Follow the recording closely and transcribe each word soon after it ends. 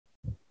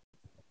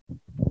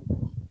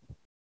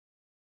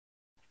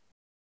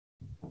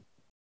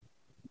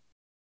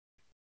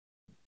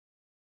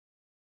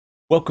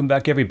Welcome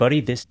back, everybody.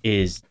 This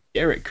is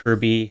Darreck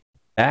Kirby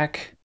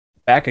back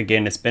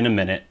again. It's been a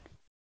minute,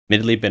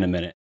 admittedly been a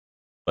minute,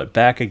 but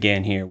back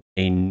again here with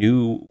a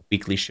new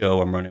weekly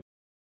show. I'm running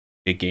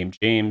Big Game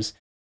James.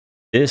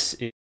 This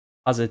is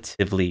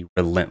Positively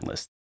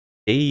Relentless,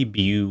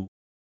 debut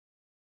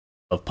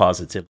of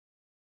Positively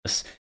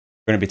Relentless.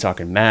 We're going to be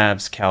talking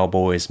Mavs,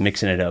 Cowboys,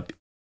 mixing it up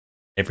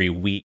every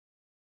week.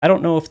 I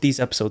don't know if these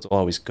episodes will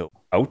always go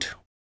out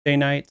Wednesday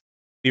night.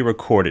 Be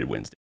recorded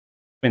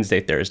Wednesday,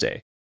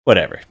 Thursday.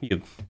 Whatever.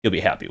 You'll be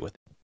happy with it.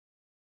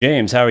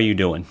 James, how are you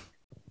doing?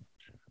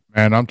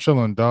 Man, I'm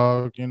chilling,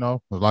 dog. You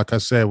know, like I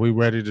said, we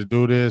ready to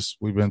do this.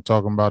 We've been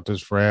talking about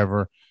this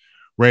forever.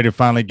 Ready to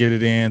finally get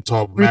it in.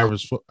 Talk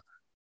Mavericks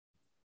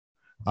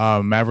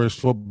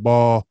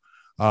football.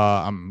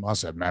 I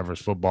said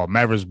Mavericks football.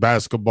 Mavericks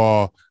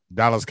basketball.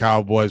 Dallas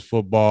Cowboys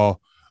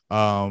football.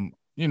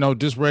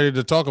 Just ready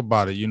to talk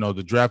about it. You know,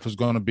 the draft is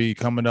going to be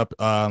coming up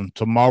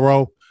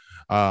tomorrow.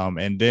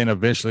 And then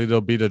eventually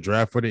there'll be the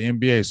draft for the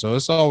NBA. So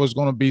it's always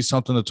going to be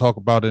something to talk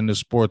about in the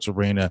sports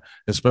arena,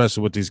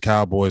 especially with these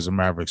Cowboys and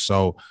Mavericks.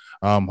 So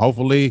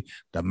hopefully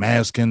the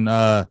Mavs can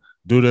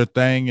do their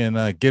thing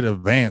and get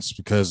advanced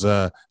because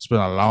it's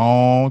been a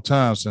long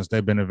time since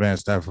they've been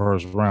advanced that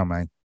first round,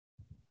 man.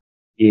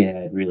 Yeah,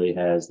 it really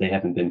has. They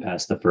haven't been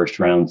past the first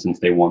round since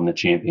they won the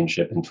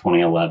championship in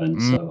 2011.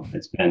 So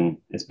it's been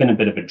a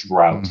bit of a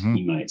drought,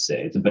 you might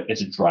say.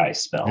 It's a dry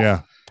spell.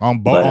 Yeah,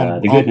 on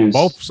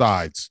both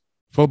sides.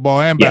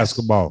 Football and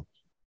basketball.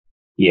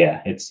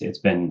 Yeah, it's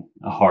been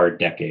a hard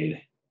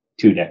decade,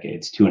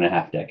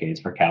 2.5 decades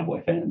for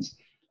Cowboy fans.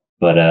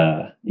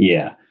 But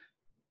yeah,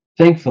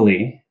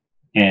 thankfully,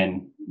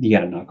 and you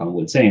got to knock on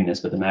wood saying this,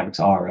 but the Mavericks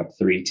are up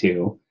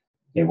 3-2.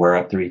 They were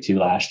up 3-2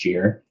 last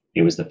year.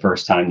 It was the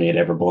first time they had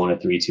ever blown a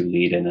 3-2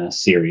 lead in a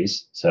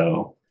series.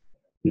 So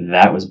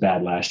that was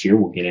bad last year.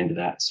 We'll get into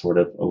that sort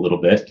of a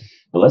little bit.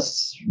 But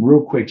let's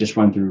real quick just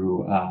run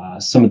through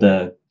some of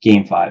the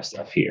Game 5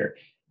 stuff here.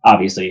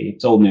 Obviously,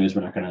 it's old news.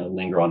 We're not going to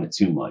linger on it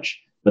too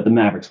much. But the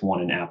Mavericks won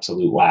an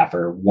absolute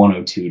laugher,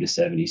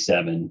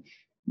 102-77.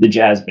 The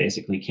Jazz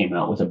basically came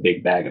out with a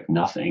big bag of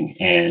nothing.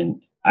 And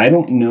I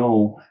don't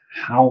know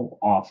how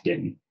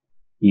often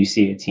you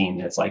see a team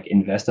that's like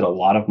invested a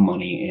lot of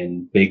money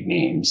in big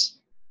names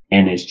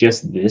and it's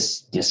just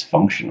this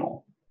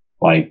dysfunctional.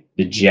 Like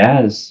the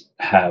Jazz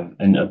have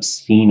an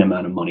obscene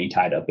amount of money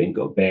tied up in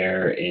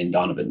Gobert and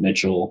Donovan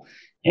Mitchell.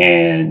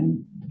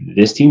 And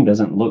this team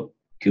doesn't look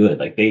good.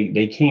 Like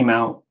they came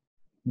out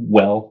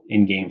well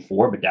in Game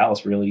 4, but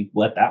Dallas really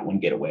let that one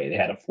get away. They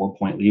had a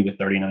 4-point lead with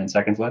 39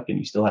 seconds left, and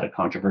you still had a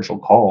controversial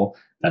call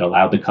that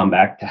allowed the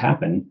comeback to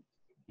happen.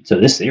 So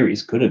this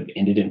series could have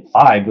ended in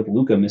 5 with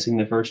Luka missing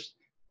the first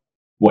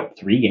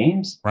 3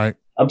 games? Right.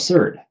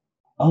 Absurd.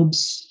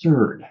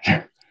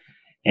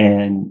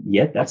 And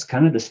yet that's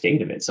kind of the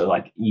state of it. So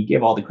like you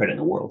give all the credit in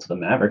the world to the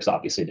Mavericks.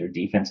 Obviously their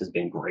defense has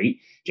been great.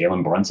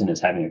 Jalen Brunson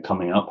is having a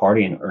coming out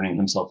party and earning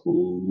himself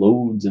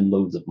loads and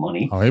loads of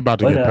money. Oh, he's about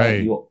to get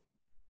paid.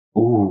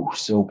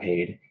 So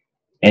paid.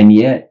 And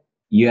yet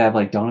you have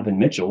like Donovan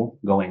Mitchell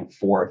going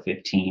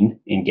 4-15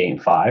 in Game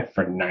 5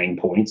 for 9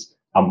 points,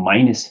 a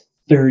minus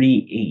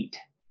 38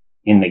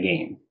 in the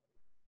game.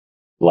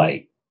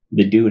 Like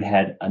the dude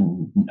had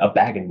a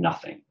bag of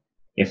nothing.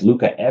 If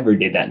Luka ever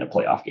did that in a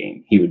playoff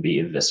game, he would be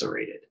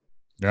eviscerated.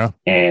 Yeah.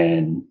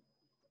 And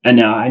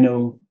now I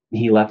know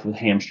he left with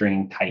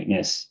hamstring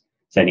tightness,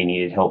 said he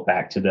needed help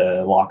back to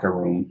the locker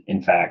room,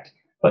 in fact.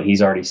 But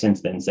he's already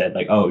since then said,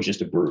 like, oh, it's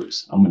just a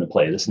bruise. I'm going to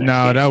play this next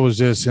game. That was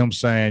just him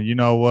saying, you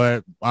know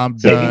what? I'm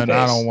done.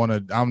 I don't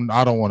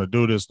want to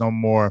do this no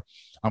more.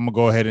 I'm going to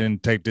go ahead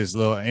and take this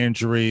little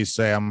injury,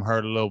 say I'm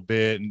hurt a little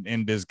bit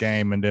in this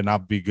game, and then I'll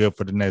be good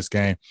for the next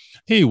game.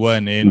 He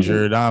wasn't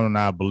injured. I'm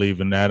not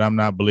believing that. I'm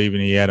not believing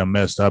he had a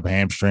messed up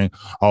hamstring.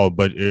 Oh,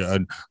 but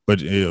it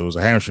was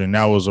a hamstring.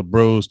 That was a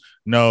bruise.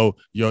 No,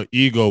 your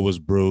ego was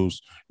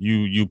bruised.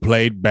 You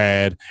played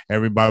bad.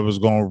 Everybody was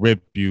going to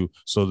rip you.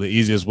 So the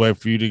easiest way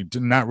for you to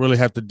not really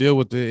have to deal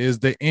with it is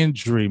the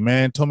injury,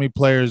 man. Too many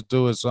players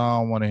do it, so I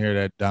don't want to hear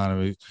that,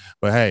 Donovan.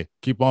 But, hey,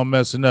 keep on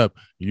messing up.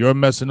 Your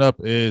messing up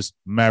is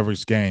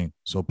Mavericks game.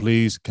 So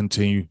please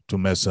continue to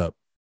mess up.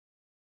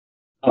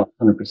 Oh,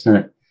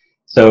 100%.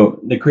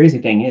 So the crazy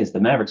thing is the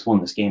Mavericks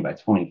won this game by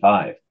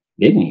 25.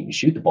 They didn't even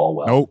shoot the ball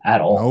well at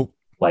all. Nope.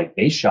 Like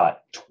they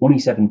shot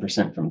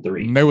 27% from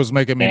 3. And they was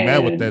making me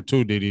mad with that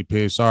too,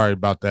 DDP. Sorry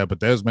about that, but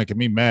that was making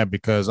me mad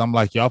because I'm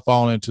like, y'all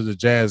falling into the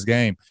Jazz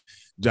game.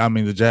 I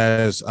mean, the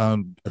Jazz,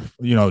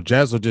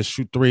 Jazz will just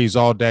shoot threes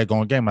all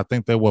daggone game. I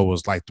think they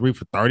was like 3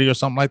 for 30 or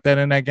something like that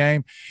in that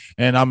game.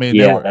 And I mean,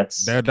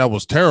 that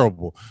was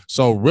terrible.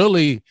 So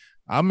really,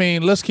 I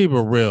mean, let's keep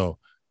it real.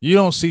 You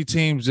don't see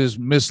teams just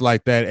miss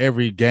like that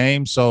every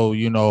game. So,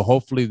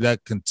 hopefully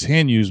that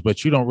continues,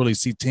 but you don't really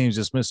see teams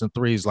just missing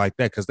threes like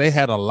that because they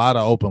had a lot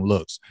of open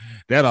looks.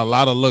 They had a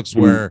lot of looks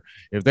where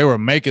if they were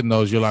making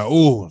those, you're like,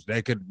 ooh,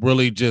 they could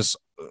really just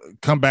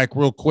come back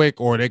real quick,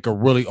 or they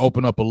could really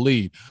open up a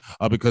lead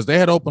because they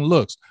had open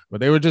looks, but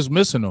they were just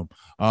missing them.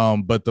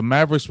 But the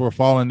Mavericks were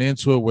falling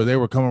into it where they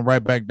were coming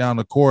right back down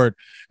the court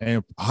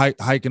and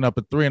hiking up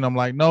a three. And I'm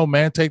like, no,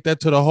 man, take that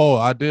to the hole.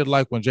 I did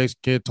like when Jason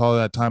Kidd called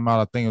that timeout.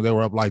 I think they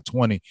were up like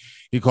 20.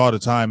 He called a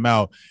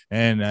timeout,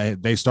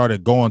 and they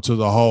started going to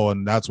the hole.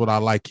 And that's what I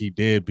like he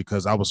did,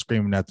 because I was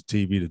screaming at the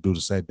TV to do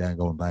the same dang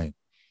old thing.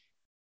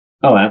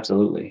 Oh,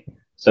 absolutely.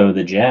 So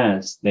the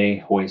Jazz, they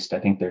hoist, I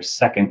think they're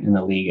second in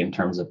the league in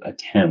terms of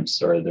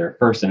attempts, or they're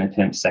first in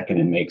attempts, second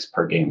in makes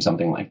per game,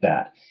 something like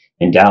that.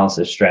 And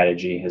Dallas's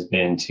strategy has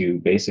been to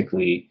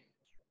basically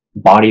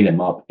body them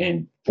up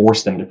and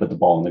force them to put the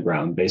ball on the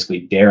ground,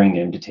 basically daring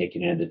them to take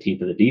it into the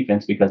teeth of the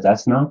defense, because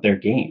that's not their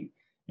game.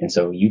 And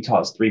so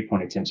Utah's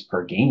 3-point attempts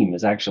per game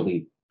is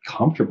actually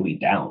comfortably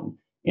down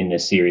in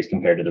this series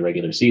compared to the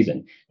regular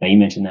season. Now, you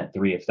mentioned that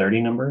 3 of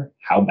 30 number.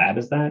 How bad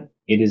is that?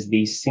 It is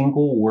the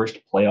single worst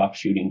playoff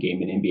shooting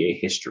game in NBA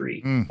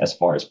history as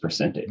far as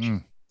percentage.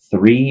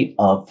 3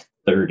 of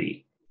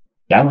 30.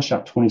 Dallas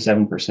shot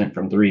 27%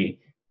 from 3.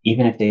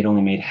 Even if they'd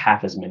only made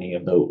half as many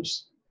of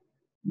those,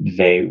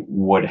 they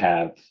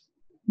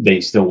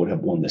still would have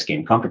won this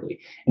game comfortably.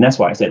 And that's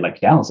why I said,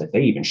 like, Dallas, if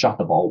they even shot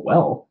the ball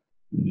well,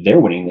 they're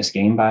winning this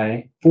game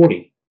by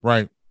 40.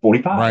 Right.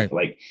 45. Right.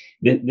 Like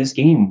this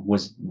game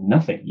was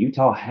nothing.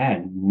 Utah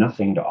had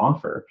nothing to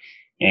offer.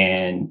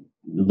 And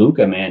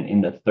Luka, man,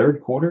 in the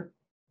third quarter,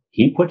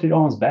 he put it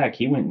on his back.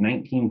 He went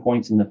 19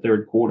 points in the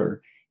third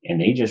quarter, and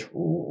they just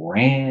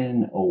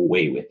ran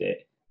away with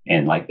it.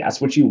 And like, that's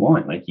what you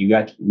want. Like, you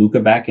got Luka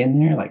back in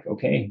there. Like,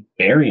 okay,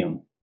 bury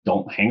him.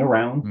 Don't hang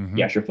around.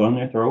 Get your foot on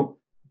their throat.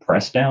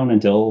 Press down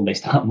until they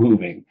stop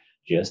moving.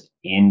 Just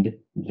end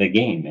the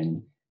game.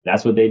 And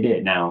that's what they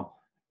did. Now,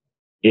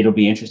 it'll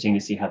be interesting to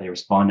see how they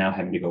respond now,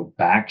 having to go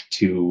back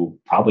to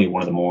probably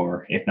one of the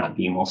more, if not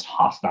the most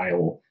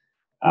hostile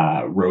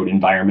road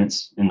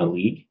environments in the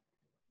league.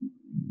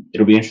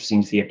 It'll be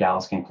interesting to see if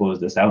Dallas can close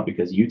this out,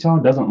 because Utah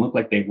doesn't look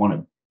like they want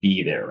to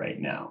be there right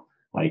now.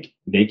 Like,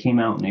 they came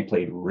out and they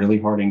played really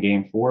hard in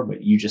game 4,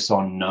 but you just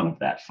saw none of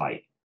that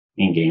fight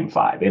in game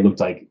 5. It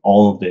looked like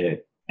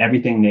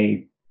everything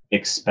they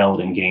expelled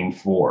in game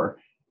 4,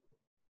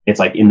 it's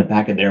like in the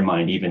back of their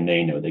mind, even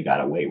they know they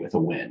got away with a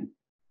win.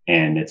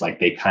 And it's like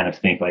they kind of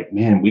think like,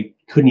 man, we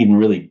couldn't even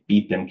really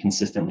beat them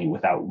consistently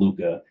without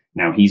Luka.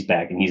 Now he's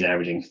back and he's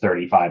averaging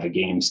 35 a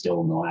game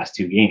still in the last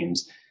 2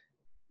 games.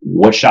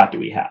 What shot do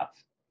we have?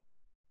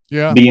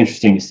 Yeah, be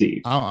interesting to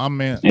see. I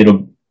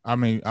didn't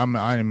mean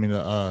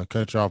to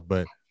cut you off,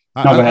 but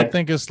I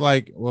think it's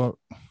like, well,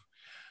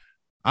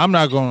 I'm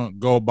not going to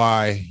go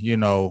by,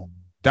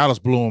 Dallas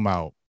blew them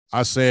out.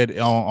 I said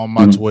on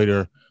my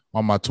Twitter,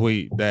 on my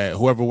tweet, that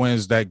whoever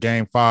wins that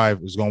game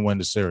 5 is going to win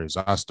the series.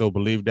 I still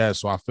believe that.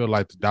 So I feel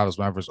like the Dallas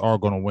Mavericks are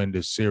going to win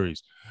this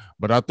series.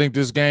 But I think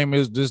this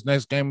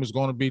next game is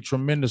going to be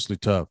tremendously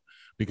tough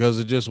because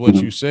of just what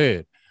you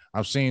said.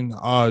 I've seen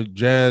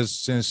Jazz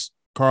since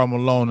Karl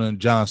Malone and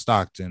John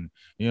Stockton,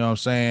 you know what I'm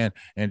saying,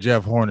 and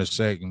Jeff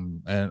Hornacek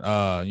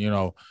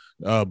and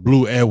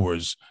Blue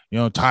Edwards,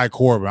 Ty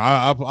Corbin.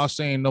 I've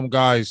seen them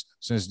guys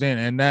since then,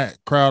 and that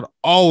crowd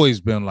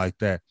always been like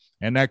that.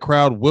 And that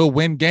crowd will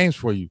win games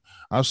for you.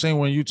 I've seen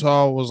when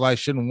Utah was like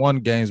shouldn't won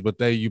games, but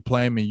you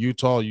play them in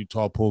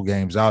Utah pull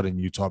games out in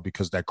Utah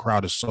because that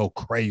crowd is so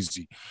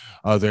crazy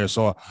there.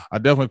 So I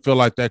definitely feel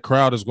like that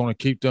crowd is going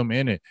to keep them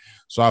in it.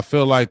 So I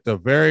feel like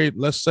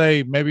let's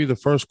say maybe the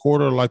first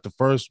quarter, like the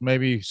first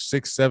maybe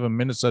 6-7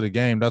 minutes of the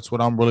game, that's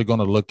what I'm really going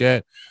to look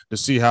at to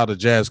see how the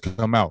Jazz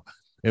come out.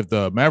 If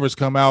the Mavericks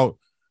come out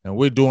and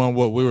we're doing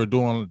what we were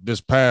doing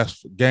this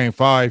past game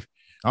 5,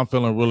 I'm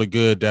feeling really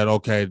good that,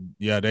 okay,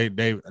 yeah,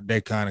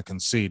 they kind of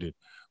conceded.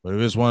 But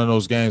if it's one of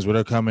those games where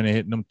they're coming and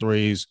hitting them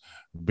threes,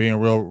 being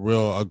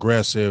real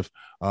aggressive,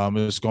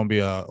 it's going to be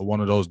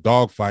one of those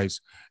dog fights.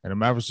 And the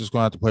Mavericks is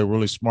going to have to play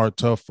really smart,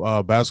 tough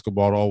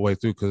basketball all the way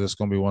through because it's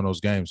going to be one of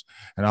those games.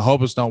 And I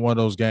hope it's not one of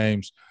those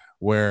games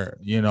where,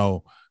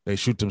 they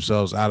shoot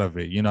themselves out of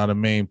it. You know what I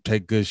mean?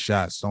 Take good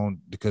shots.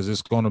 Because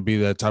it's going to be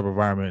that type of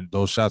environment.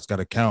 Those shots got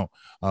to count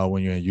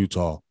when you're in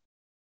Utah.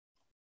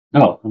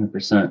 Oh,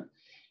 100%.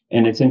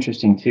 And it's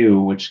interesting,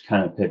 too, which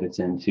kind of pivots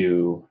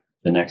into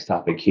the next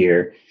topic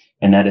here.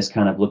 And that is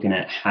kind of looking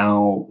at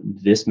how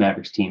this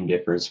Mavericks team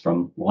differs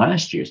from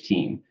last year's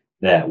team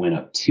that went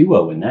up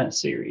 2-0 in that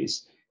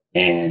series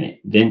and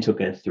then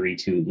took a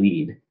 3-2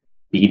 lead,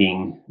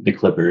 beating the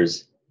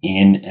Clippers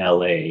in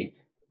LA.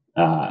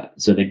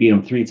 So they beat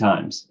them 3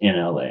 times in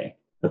LA,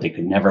 but they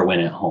could never win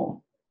at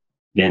home.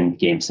 Then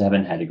game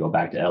 7 had to go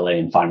back to LA,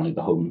 and finally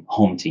the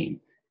home team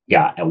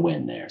got a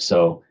win there.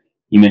 So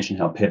you mentioned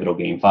how pivotal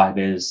game 5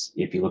 is.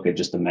 If you look at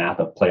just the math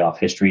of playoff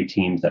history,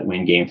 teams that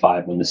win game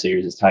 5 when the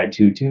series is tied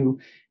 2-2,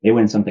 they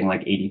win something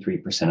like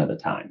 83% of the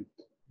time.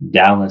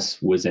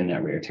 Dallas was in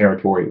that rare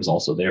territory. It was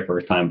also their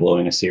first time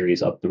blowing a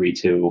series up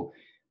 3-2.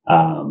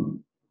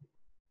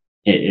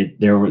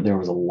 There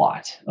was a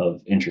lot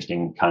of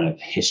interesting kind of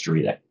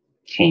history that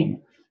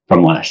came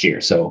from last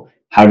year. So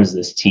how does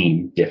this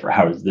team differ?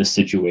 How does this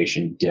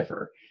situation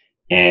differ?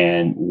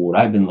 And what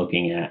I've been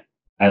looking at,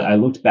 I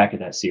looked back at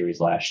that series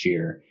last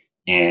year,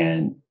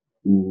 and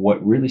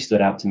what really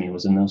stood out to me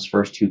was in those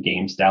first two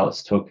games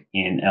Dallas took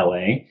in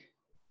LA,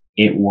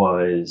 it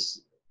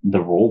was the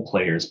role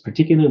players,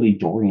 particularly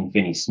Dorian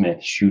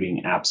Finney-Smith,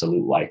 shooting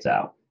absolute lights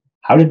out.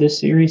 How did this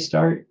series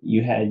start?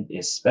 You had,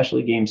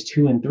 especially games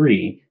 2 and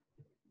 3,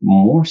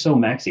 more so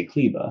Maxi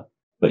Kleba,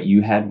 but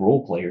you had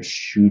role players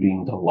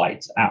shooting the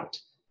lights out.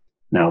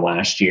 Now,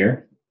 last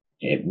year,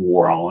 it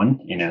wore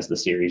on, and as the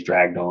series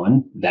dragged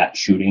on, that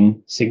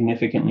shooting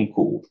significantly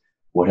cooled.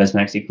 What has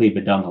Maxi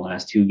Kleba done the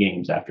last 2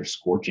 games after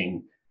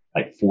scorching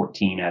like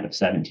 14 out of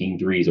 17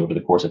 threes over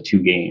the course of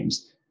 2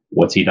 games?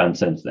 What's he done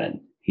since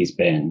then? He's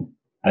been,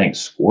 I think,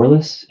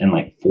 scoreless and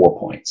like 4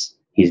 points.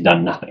 He's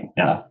done nothing.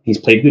 He's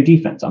played good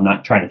defense. I'm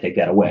not trying to take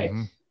that away,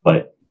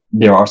 but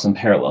there are some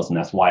parallels, and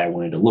that's why I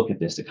wanted to look at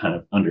this to kind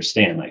of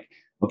understand, like,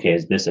 okay,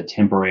 is this a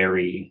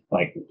temporary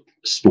like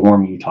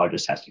storm Utah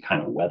just has to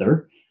kind of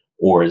weather,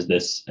 or is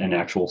this an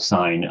actual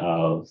sign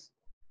of,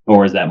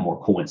 or is that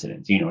more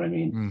coincidence? You know what I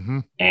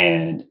mean?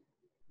 And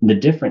the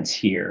difference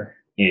here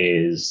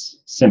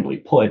is, simply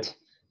put,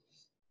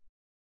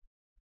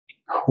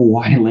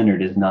 Kawhi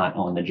Leonard is not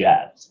on the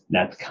Jazz.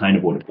 That's kind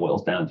of what it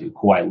boils down to.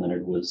 Kawhi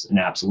Leonard was an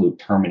absolute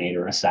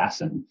Terminator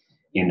assassin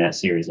in that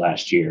series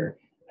last year.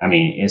 I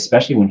mean,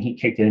 especially when he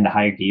kicked it into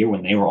higher gear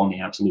when they were on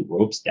the absolute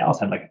ropes. Dallas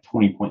had like a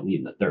 20-point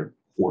lead in the third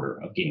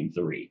quarter of game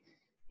 3.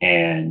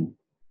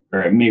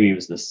 Or maybe it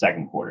was the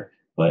second quarter.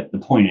 But the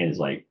point is,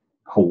 like,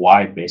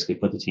 Kawhi basically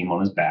put the team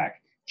on his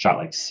back, shot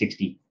like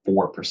 64%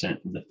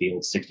 from the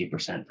field,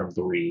 60% from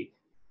 3,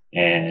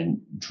 and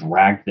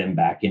dragged them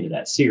back into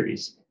that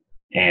series.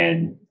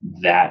 And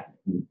that,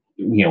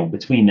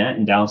 between that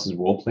and Dallas's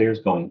role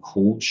players going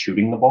cold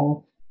shooting the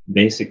ball,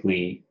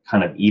 basically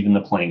kind of even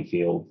the playing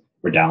field,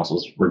 where Dallas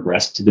was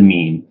regressed to the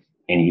mean.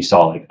 And you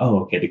saw like,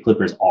 oh, okay, the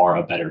Clippers are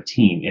a better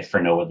team, if for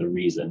no other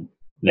reason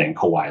than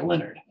Kawhi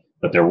Leonard.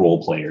 But their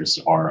role players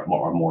are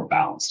more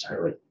balanced,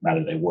 or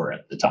rather they were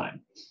at the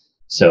time.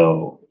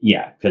 So,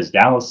 yeah, because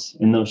Dallas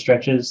in those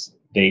stretches,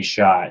 they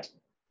shot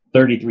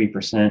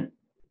 33%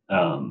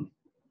 the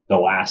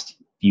last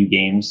few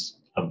games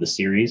of the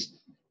series.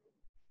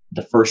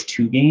 The first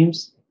 2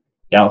 games,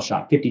 Dallas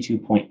shot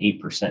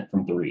 52.8%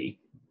 from 3,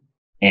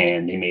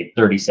 and they made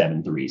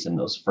 37 threes in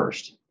those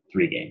first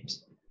 3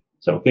 games.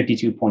 So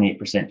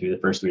 52.8% through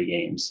the first 3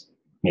 games,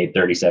 made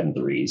 37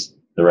 threes.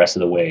 The rest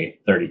of the way,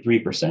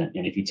 33%.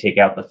 And if you take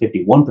out the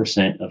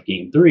 51% of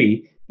game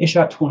 3, they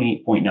shot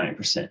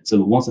 28.9%.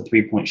 So once the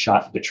 3-point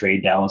shot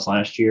betrayed Dallas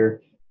last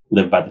year,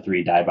 live by the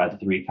 3, die by the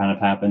 3 kind of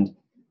happened.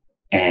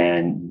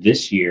 And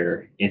this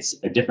year, it's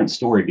a different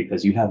story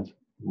because you have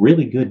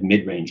really good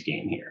mid-range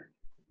game here.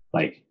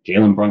 Like,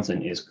 Jalen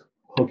Brunson is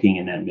cooking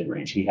in that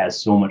mid-range. He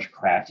has so much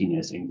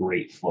craftiness and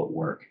great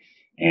footwork.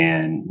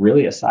 And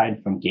really,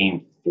 aside from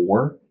game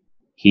 4,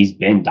 he's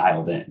been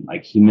dialed in.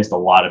 Like, he missed a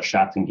lot of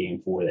shots in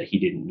game 4 that he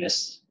didn't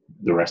miss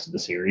the rest of the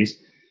series.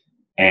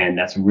 And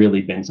that's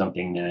really been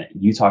something that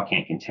Utah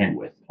can't contend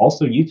with.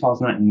 Also,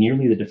 Utah's not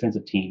nearly the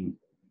defensive team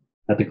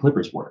that the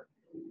Clippers were.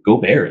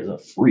 Gobert is a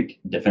freak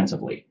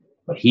defensively,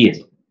 but he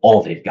is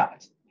all they've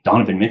got.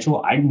 Donovan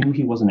Mitchell, I knew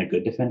he wasn't a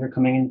good defender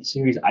coming into the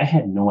series. I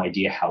had no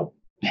idea how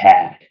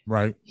bad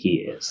he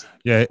is.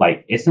 Yeah.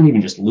 Like, it's not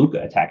even just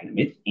Luka attacking him.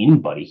 It's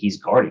anybody he's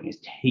guarding is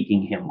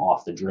taking him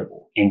off the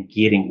dribble and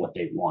getting what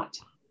they want.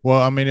 Well,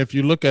 I mean, if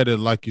you look at it,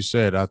 like you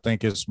said, I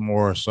think it's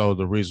more so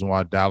the reason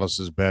why Dallas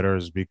is better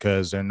is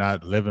because they're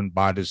not living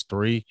by this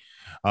 3.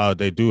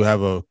 They do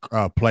have a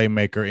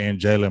playmaker in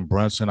Jalen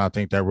Brunson. I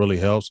think that really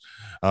helps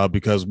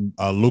because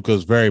Luka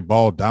is very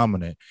ball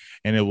dominant.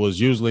 And it was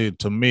usually,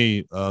 to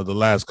me, the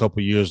last couple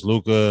of years,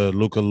 Luka,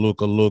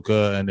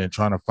 and then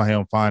trying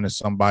to find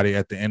somebody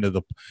at the end of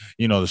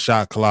the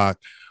shot clock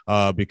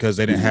because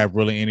they didn't have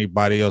really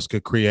anybody else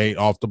could create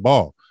off the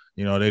ball.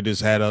 They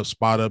just had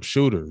spot up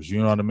shooters.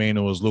 You know what I mean?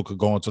 It was Luka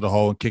going to the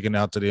hole and kicking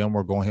out to them,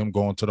 or him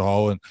going to the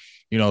hole and,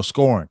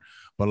 scoring.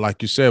 But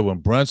like you said, when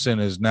Brunson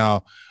is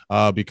now,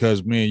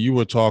 because me and you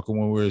were talking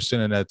when we were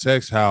sending that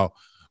text, how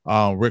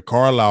Rick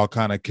Carlisle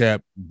kind of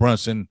kept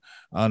Brunson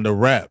under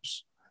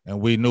wraps, and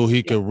we knew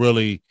he could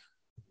really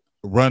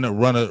run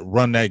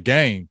that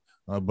game,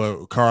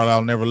 but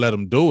Carlisle never let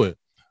him do it.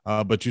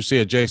 But you see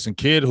a Jason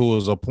Kidd, who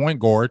is a point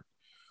guard,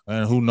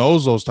 and who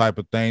knows those type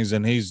of things,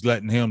 and he's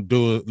letting him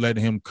do it,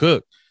 letting him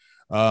cook.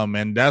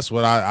 And that's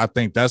what I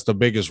think that's the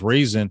biggest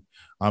reason.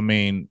 I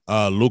mean,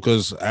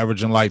 Luka's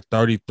averaging like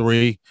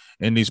 33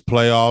 in these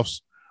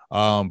playoffs.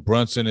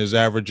 Brunson is he's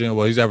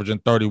averaging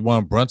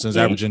 31. Brunson's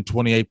averaging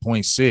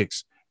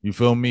 28.6. You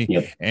feel me?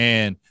 Yep.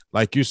 And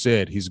like you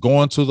said, he's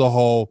going to the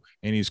hole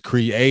and he's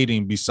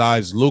creating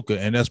besides Luka,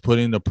 and that's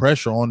putting the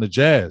pressure on the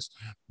Jazz.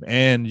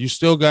 And you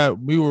still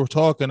we were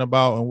talking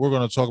about, and we're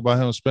going to talk about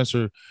him,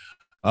 Spencer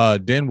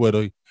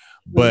Dinwiddie,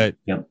 but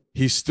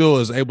he still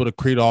is able to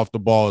create off the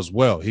ball as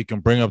well. He can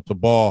bring up the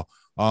ball,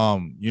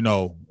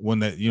 when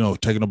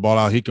taking the ball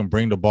out, he can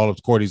bring the ball up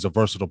the court. He's a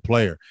versatile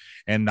player.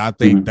 And I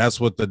think that's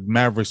what the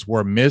Mavericks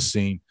were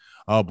missing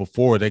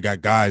before. They got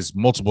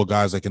multiple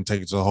guys that can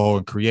take it to the hole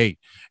and create.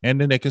 And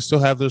then they can still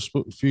have their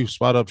few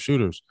spot up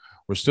shooters.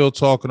 We're still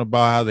talking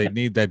about how they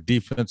need that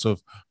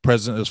defensive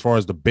presence as far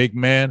as the big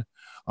man.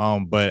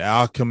 But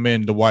I'll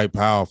commend Dwight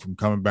Powell from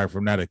coming back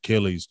from that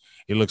Achilles.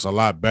 He looks a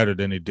lot better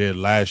than he did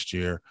last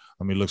year.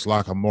 I mean, he looks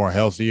like a more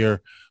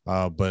healthier.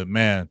 But,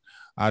 man,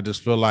 I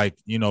just feel like,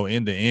 in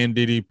the end,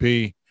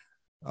 DDP,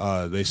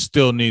 they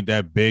still need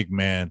that big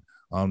man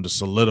to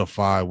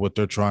solidify what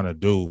they're trying to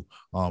do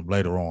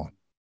later on.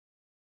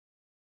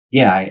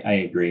 Yeah, I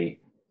agree.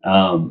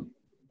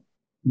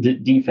 The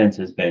defense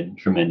has been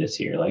tremendous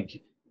here.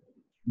 Like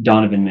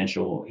Donovan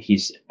Mitchell,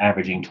 he's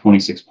averaging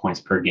 26 points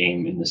per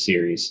game in the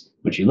series,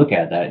 which you look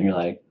at that and you're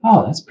like,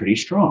 oh, that's pretty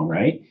strong,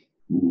 right?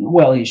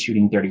 Well, he's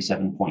shooting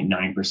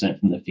 37.9%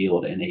 from the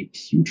field and a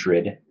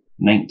putrid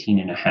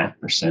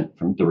 19.5%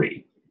 from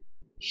three.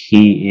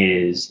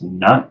 He is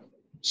not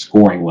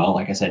scoring well.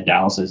 Like I said,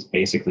 Dallas is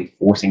basically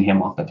forcing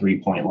him off the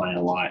 3-point line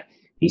a lot.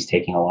 He's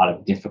taking a lot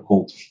of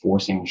difficult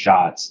forcing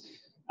shots.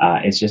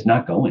 It's just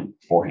not going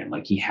for him.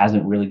 Like he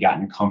hasn't really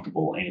gotten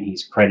comfortable, and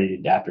he's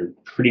credited after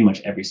pretty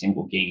much every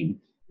single game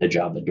the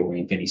job that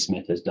Dorian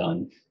Finney-Smith has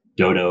done.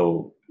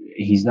 Dodo,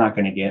 he's not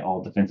going to get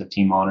all defensive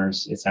team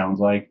honors, it sounds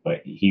like,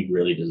 but he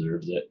really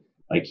deserves it.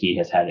 Like he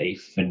has had a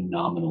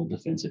phenomenal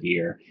defensive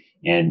year.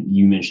 And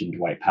you mentioned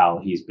Dwight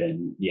Powell. He's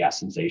been,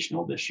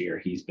 sensational this year.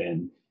 He's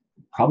been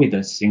probably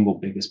the single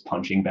biggest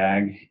punching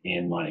bag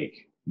in like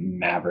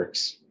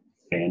Mavericks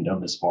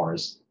fandom as far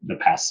as the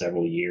past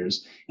several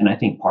years. And I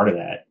think part of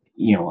that,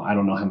 I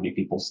don't know how many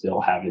people still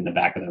have in the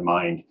back of their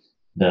mind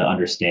the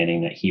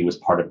understanding that he was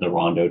part of the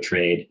Rondo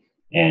trade,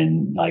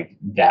 and like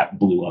that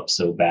blew up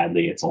so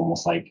badly. It's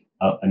almost like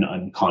an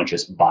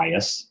unconscious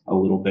bias a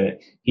little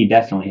bit. He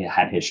definitely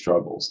had his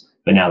struggles,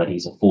 but now that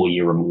he's a full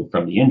year removed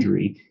from the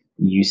injury,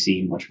 you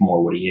see much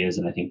more what he is.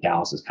 And I think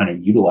Dallas is kind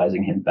of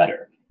utilizing him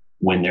better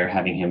when they're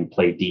having him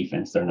play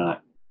defense. They're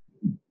not,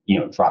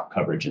 drop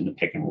coverage in the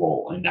pick and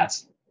roll, and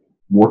that's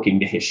working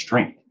to his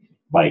strength.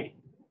 Like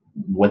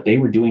what they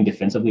were doing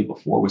defensively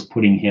before was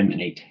putting him in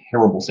a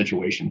terrible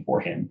situation for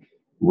him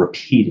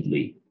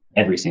repeatedly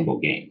every single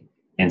game.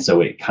 And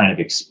so it kind of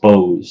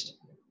exposed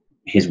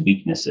his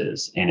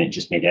weaknesses, and it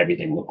just made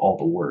everything look all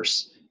the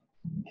worse.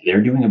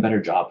 They're doing a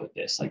better job with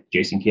this. Like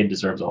Jason Kidd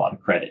deserves a lot of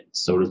credit.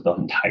 So does the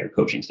entire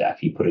coaching staff.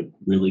 He put a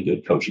really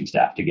good coaching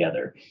staff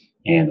together.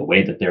 And the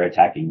way that they're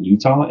attacking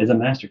Utah is a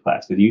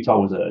masterclass, because Utah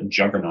was a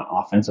juggernaut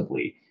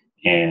offensively.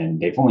 And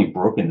they've only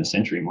broken the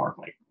century mark,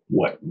 like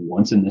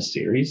once in this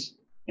series.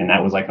 And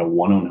that was like a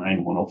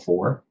 109,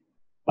 104.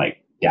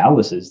 Like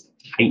Dallas is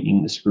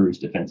tightening the screws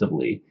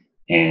defensively,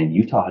 and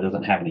Utah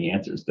doesn't have any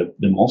answers. The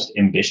most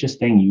ambitious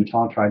thing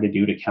Utah tried to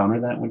do to counter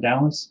that with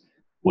Dallas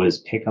was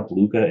pick up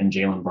Luka and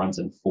Jalen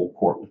Brunson full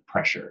court with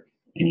pressure.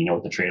 And you know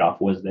what the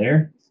trade-off was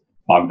there?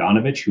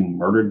 Bogdanovich, who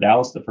murdered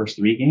Dallas the first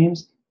 3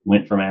 games,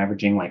 went from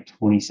averaging like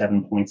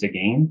 27 points a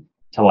game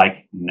to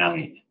like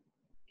 9.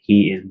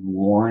 He is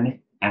worn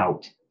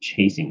out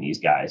chasing these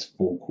guys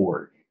full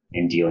court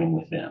and dealing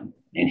with them.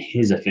 And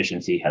his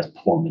efficiency has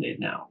plummeted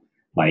now.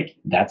 Like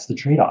that's the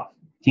trade-off.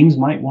 Teams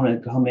might want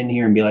to come in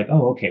here and be like,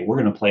 oh, okay, we're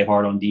going to play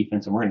hard on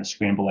defense and we're going to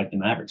scramble like the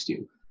Mavericks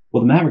do. Well,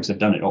 the Mavericks have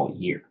done it all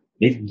year.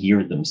 They've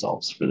geared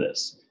themselves for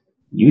this.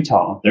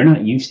 Utah, they're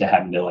not used to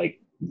having to like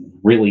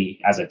really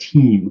as a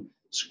team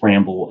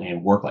scramble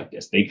and work like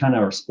this. They kind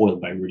of are spoiled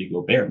by Rudy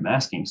Gobert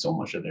masking so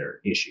much of their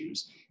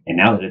issues. And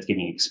now that it's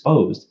getting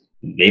exposed,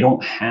 they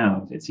don't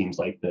have, it seems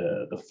like,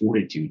 the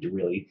fortitude to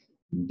really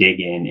dig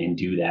in and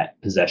do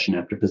that possession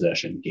after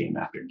possession, game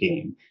after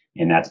game.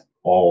 And that's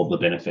all the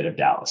benefit of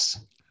Dallas.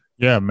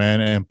 Yeah, man.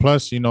 And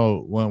plus,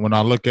 when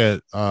I look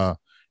at,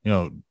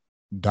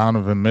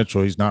 Donovan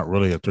Mitchell, he's not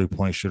really a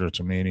three-point shooter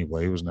to me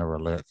anyway. He was never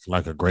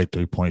like a great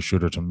three-point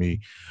shooter to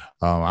me.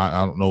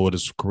 I don't know what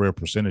his career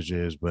percentage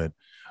is, but,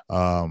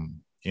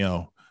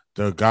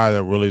 the guy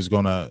that really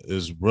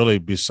is really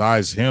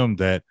besides him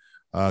that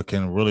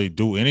can really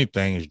do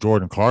anything is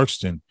Jordan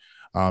Clarkson.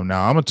 Now,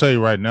 I'm going to tell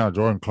you right now,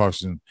 Jordan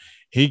Clarkson,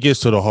 he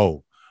gets to the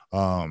hole.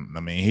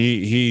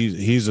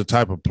 He's the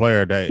type of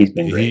player that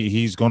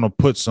he's going to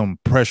put some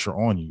pressure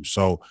on you.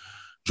 So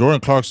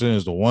Jordan Clarkson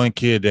is the one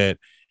kid that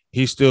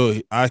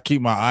I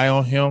keep my eye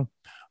on him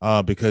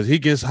because he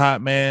gets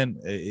hot, man.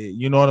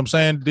 You know what I'm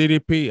saying,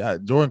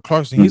 DDP? Jordan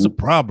Clarkson, he's a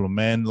problem,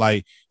 man.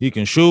 Like he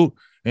can shoot,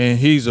 and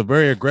he's a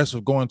very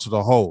aggressive going to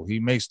the hole. He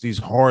makes these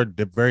hard,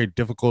 very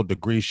difficult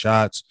degree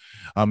shots.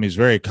 He's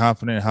very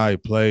confident in how he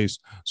plays.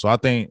 So I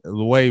think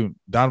the way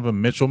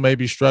Donovan Mitchell may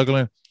be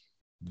struggling,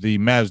 the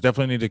Mavs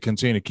definitely need to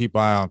continue to keep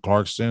an eye on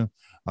Clarkson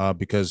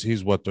because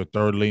he's the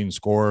third leading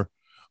scorer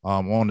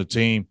on the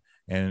team.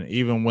 And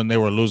even when they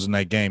were losing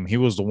that game, he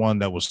was the one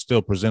that was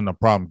still presenting a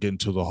problem getting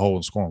to the hole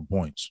and scoring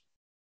points.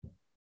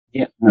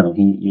 Yeah, no,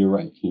 you're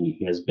right.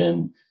 He has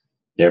been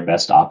their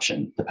best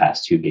option the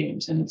past 2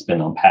 games. And it's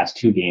been on past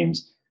 2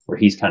 games where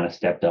he's kind of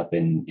stepped up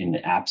in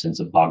the absence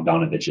of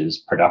Bogdanovich's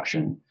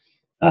production.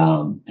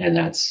 And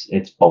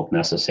it's both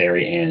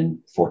necessary and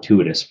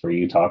fortuitous for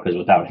Utah, because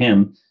without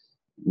him,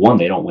 one,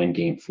 they don't win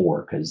game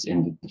 4, because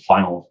in the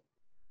final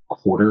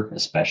quarter,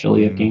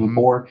 especially of game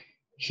 4,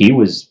 he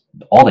was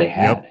all they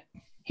had. Yep.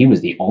 he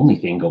was the only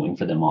thing going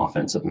for them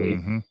offensively.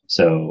 Mm-hmm.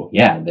 So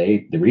yeah,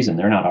 the reason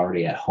they're not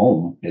already at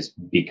home is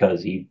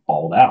because he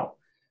balled out,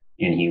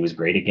 and he was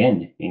great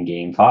again in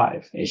Game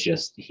 5. It's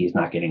just he's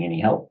not getting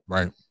any help.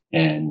 Right.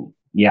 And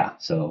yeah,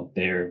 so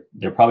they're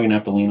probably gonna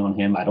have to lean on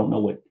him. I don't know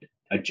what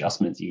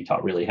adjustments Utah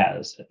really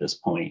has at this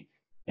point.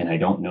 And I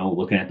don't know,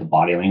 looking at the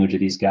body language of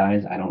these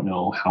guys, I don't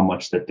know how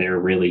much that they're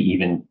really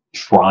even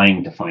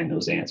trying to find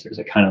those answers.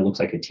 It kind of looks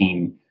like a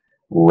team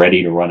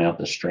ready to run out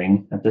the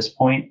string at this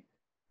point.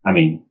 I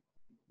mean,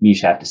 you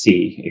should have to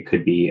see. It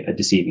could be a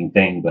deceiving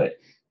thing, but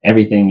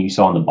everything you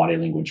saw in the body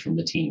language from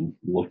the team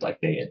looked like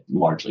they had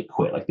largely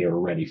quit, like they were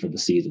ready for the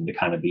season to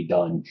kind of be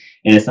done.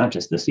 And it's not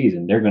just the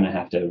season. They're going to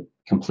have to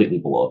completely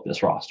blow up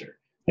this roster.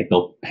 Like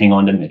they'll hang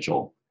on to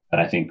Mitchell, but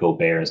I think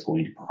Gobert is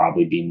going to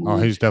probably be moved. Oh,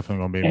 he's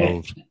definitely going to be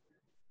moved.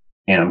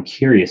 And I'm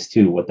curious,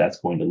 too, what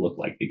that's going to look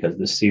like, because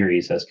this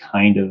series has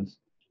kind of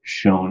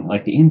shown,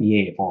 like, the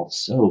NBA evolved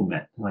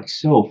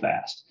so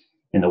fast.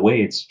 And the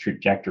way its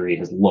trajectory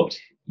has looked,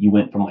 you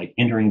went from, like,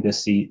 entering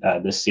this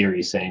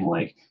series saying,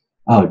 like,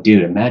 oh,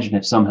 dude, imagine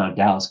if somehow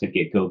Dallas could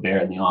get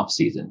Gobert in the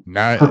offseason.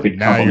 Perfect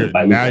compliment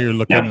by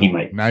Luka.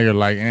 Now you're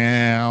like,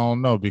 I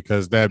don't know,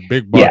 because that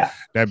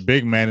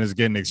big man is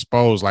getting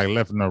exposed, like,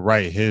 left and the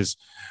right.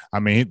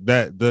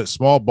 The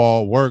small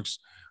ball works.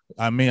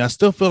 I mean, I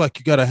still feel like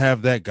you got to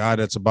have that guy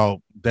that's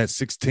about that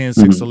 6'10",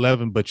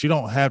 6'11", but you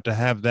don't have to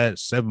have that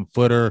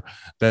 7-footer,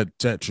 that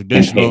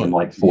traditional.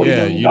 Like $40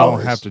 million. You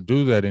don't have to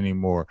do that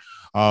anymore,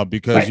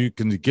 because you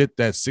can get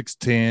that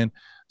 6'10",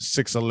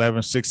 6'11",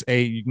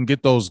 6'8". You can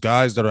get those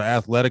guys that are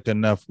athletic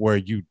enough where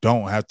you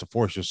don't have to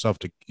force yourself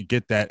to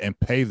get that and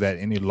pay that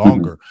any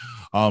longer.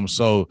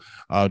 So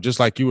just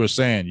like you were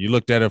saying, you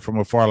looked at it from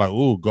afar like,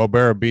 ooh,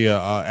 Gobert be a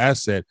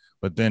asset.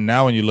 But then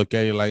now when you look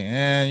at it, like,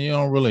 you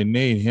don't really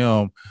need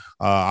him.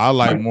 I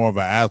like more of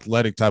an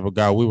athletic type of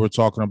guy. We were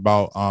talking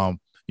about,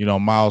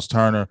 Miles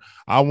Turner.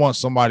 I want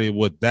somebody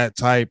with that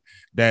type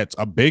that's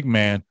a big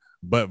man,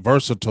 but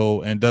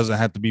versatile and doesn't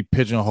have to be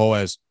pigeonholed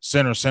as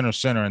center.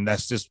 And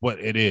that's just what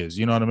it is.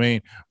 You know what I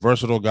mean?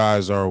 Versatile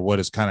guys are what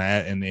it's kind of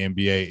at in the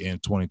NBA in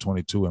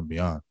 2022 and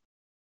beyond.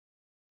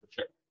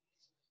 Sure.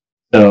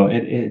 So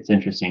it's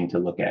interesting to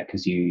look at,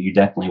 because you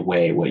definitely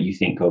weigh what you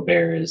think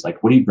Gobert is,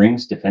 like what he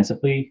brings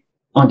defensively,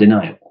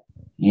 undeniable.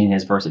 And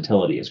his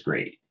versatility is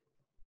great,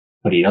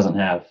 but he doesn't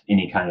have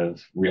any kind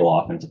of real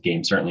offensive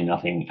game, certainly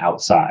nothing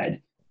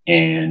outside.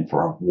 And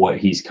for what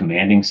he's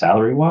commanding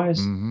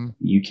salary-wise,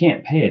 you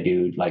can't pay a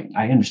dude. Like,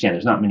 I understand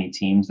there's not many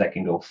teams that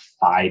can go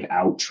 5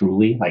 out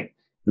truly. Like,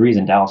 the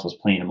reason Dallas was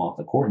playing him off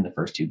the court in the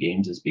first 2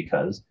 games is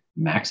because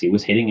Maxey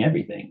was hitting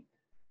everything.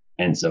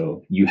 And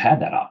so you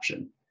had that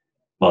option.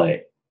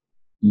 But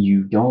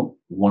you don't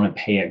want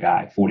to pay a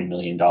guy $40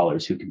 million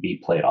who can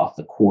be played off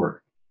the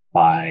court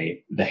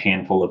by the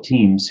handful of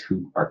teams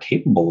who are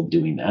capable of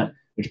doing that,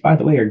 which, by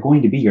the way, are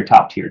going to be your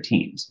top-tier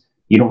teams.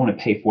 You don't want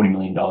to pay $40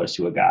 million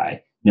to a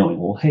guy knowing,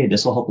 well, hey,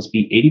 this will help us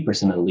beat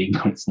 80% of the league,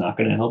 but it's not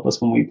going to help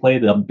us when we play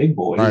the big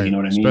boys. Right. You know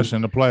what I mean? Especially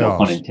in the playoffs.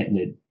 No pun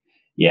intended.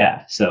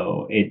 Yeah,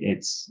 so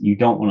it's you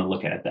don't want to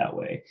look at it that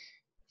way.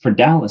 For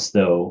Dallas,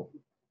 though,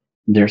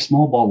 their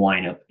small ball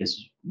lineup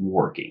is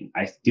working.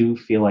 I do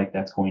feel like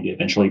that's going to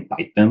eventually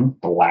bite them,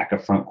 the lack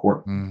of front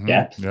court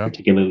depth,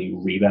 particularly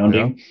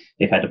rebounding.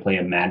 They've had to play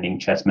a maddening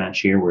chess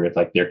match here where it's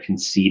like they're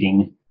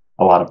conceding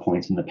a lot of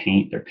points in the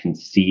paint. They're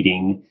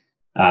conceding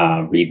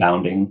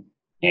rebounding,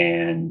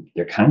 and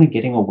they're kind of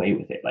getting away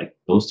with it. Like,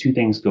 those two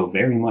things go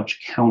very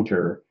much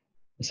counter,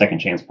 the second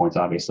chance points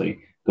obviously,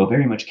 go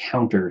very much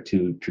counter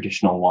to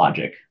traditional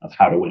logic of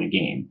how to win a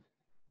game.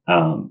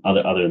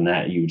 Other than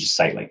that, you would just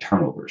cite like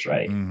turnovers,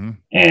 right?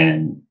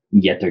 And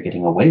yet they're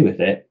getting away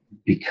with it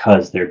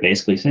because they're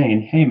basically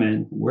saying, hey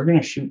man, we're going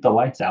to shoot the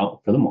lights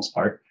out for the most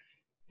part,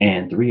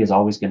 and 3 is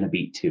always going to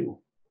beat 2,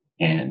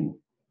 and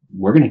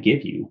we're going to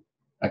give you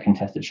a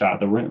contested shot at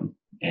the rim.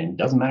 And it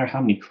doesn't matter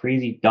how many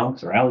crazy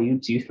dunks or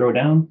alley-oops you throw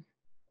down,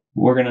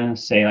 we're going to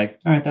say, like,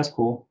 all right, that's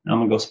cool. I'm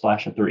going to go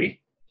splash a 3.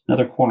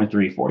 Another corner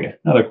 3 for you.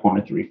 Another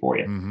corner 3 for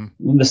you.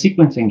 The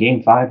sequence in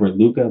Game 5 where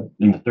Luka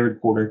in the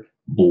third quarter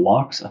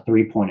blocks a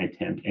 3-point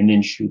attempt and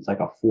then shoots like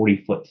a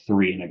 40-foot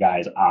 3 in a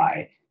guy's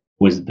eye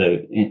was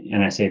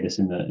and I say this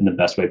in the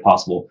best way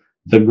possible,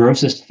 the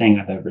grossest thing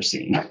I've ever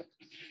seen.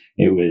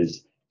 It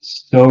was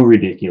so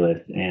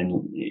ridiculous,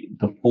 and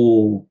the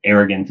full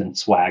arrogance and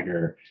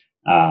swagger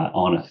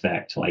on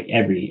effect. Like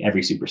every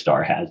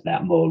superstar has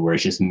that mode where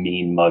it's just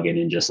mean mugging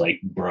and just like,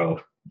 bro,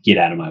 get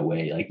out of my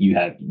way. Like,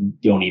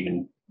 don't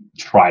even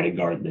try to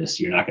guard this.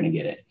 You're not going to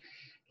get it.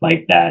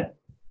 Like that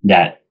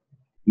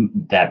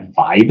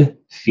vibe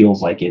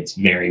feels like it's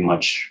very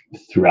much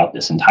throughout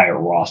this entire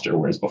roster.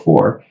 Whereas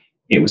before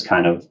it was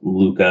kind of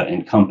Luka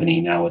and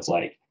company. Now it's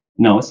like,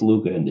 no, it's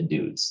Luka and the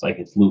dudes. Like,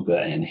 it's Luka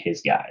and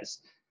his guys.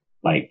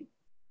 Like,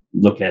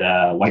 look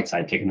at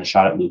Whiteside taking the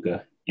shot at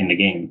Luka in the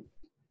game.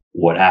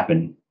 What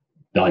happened?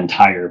 The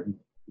entire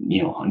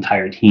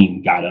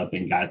team got up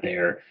and got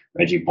there.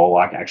 Reggie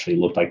Bullock actually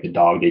looked like the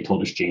dog. They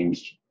told us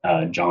James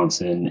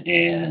Johnson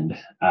and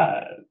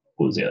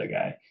what was the other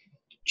guy?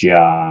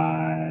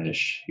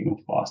 Josh, he went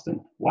to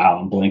Boston. Wow,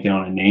 I'm blanking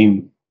on a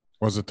name.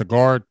 Was it the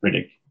guard?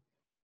 Riddick.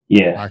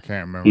 Yeah. I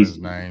can't remember his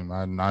name.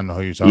 I know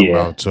who you're talking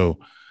about too.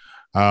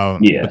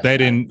 Yeah. But they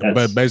didn't.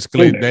 But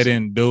basically, they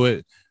didn't do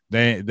it.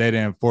 They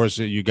didn't force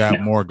it. You got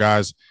more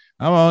guys.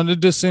 I don't know. It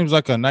just seems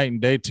like a night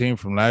and day team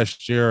from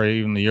last year or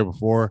even the year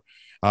before.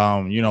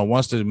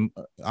 Honestly,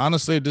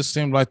 it just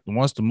seemed like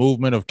once the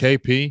movement of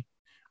KP,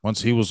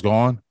 once he was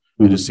gone,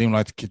 it just seemed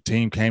like the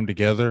team came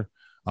together.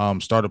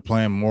 Started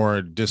playing more.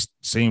 It just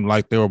seemed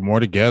like they were more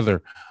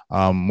together,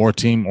 more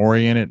team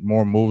oriented,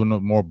 more moving,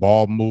 more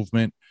ball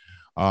movement,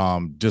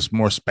 just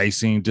more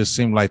spacing. Just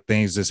seemed like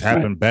things just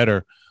happened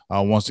better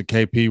once the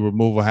KP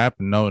removal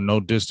happened. No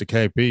diss to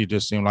KP. It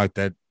just seemed like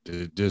that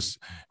it just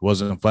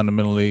wasn't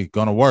fundamentally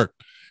going to work,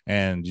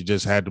 and you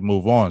just had to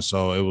move on.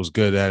 So it was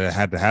good that it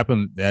had to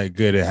happen.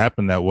 It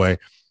happened that way.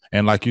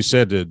 And like you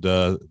said,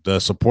 the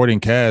supporting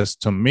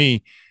cast to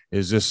me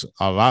is just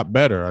a lot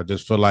better. I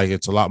just feel like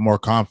it's a lot more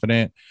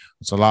confident.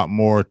 It's a lot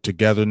more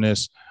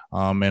togetherness.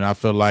 And I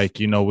feel like,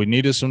 we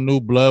needed some new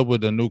blood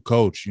with a new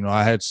coach.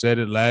 I had said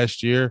it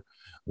last year,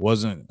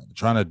 wasn't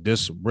trying to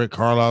diss Rick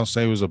Carlisle and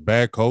say he was a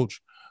bad coach.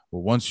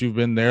 But once you've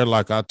been there,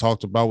 like I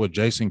talked about with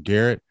Jason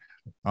Garrett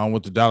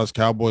with the Dallas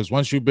Cowboys,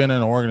 once you've been in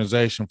an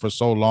organization for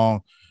so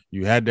long,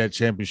 you had that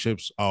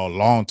championships a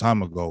long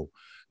time ago.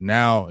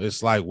 Now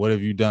it's like, what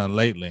have you done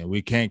lately? And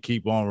we can't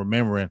keep on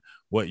remembering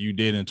what you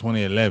did in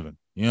 2011.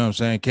 You know what I'm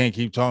saying? Can't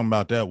keep talking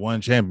about that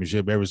one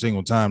championship every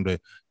single time to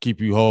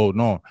keep you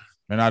holding on.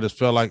 And I just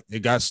felt like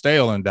it got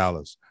stale in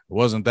Dallas. It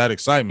wasn't that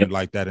excitement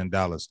like that in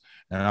Dallas.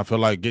 And I feel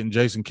like getting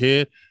Jason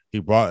Kidd, he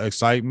brought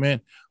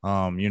excitement. Kidd,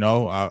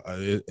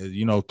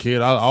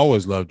 I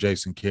always loved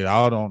Jason Kidd.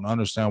 I don't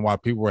understand why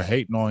people were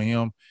hating on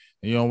him,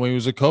 when he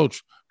was a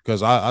coach,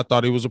 because I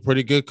thought he was a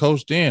pretty good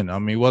coach then. I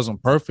mean, he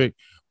wasn't perfect,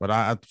 but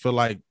I feel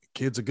like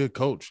Kidd's a good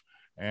coach.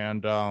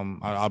 And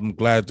I'm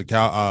glad the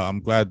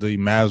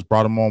Mavs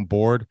brought him on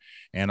board,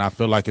 and I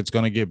feel like it's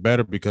going to get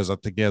better because I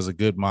think he has a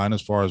good mind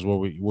as far as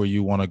where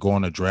you want to go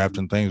in the draft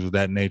and things of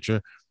that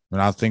nature.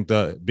 And I think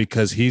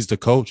because he's the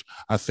coach,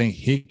 I think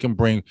he can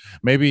bring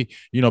maybe,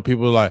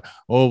 people are like,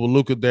 oh, well,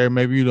 look at there.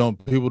 Maybe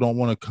people don't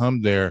want to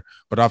come there.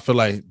 But I feel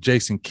like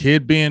Jason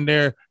Kidd being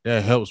there,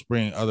 that helps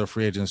bring other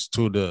free agents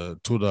to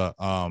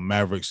the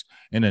Mavericks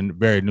in a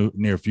very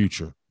near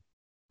future.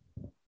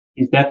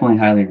 He's definitely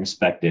highly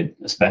respected,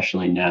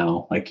 especially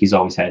now. Like, he's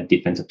always had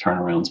defensive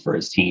turnarounds for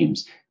his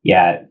teams.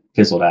 Yeah, it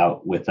fizzled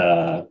out with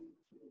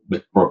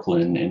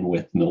Brooklyn and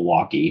with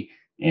Milwaukee,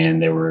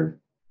 and there were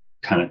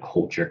kind of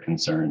culture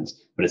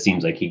concerns. But it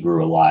seems like he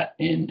grew a lot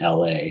in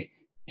LA,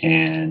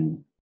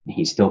 and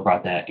he still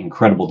brought that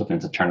incredible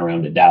defensive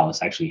turnaround to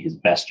Dallas. Actually, his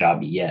best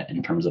job yet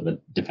in terms of a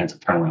defensive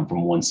turnaround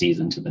from one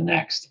season to the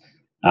next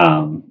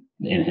in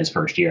his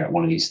first year at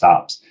one of these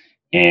stops.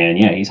 And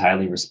yeah, he's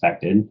highly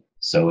respected.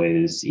 So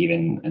is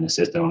even an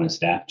assistant on his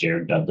staff,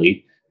 Jared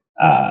Dudley.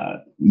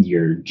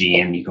 Your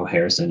GM, Nico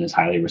Harrison, is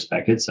highly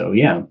respected. So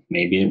yeah,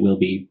 maybe it will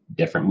be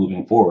different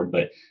moving forward.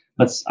 But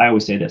I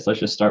always say this, let's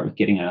just start with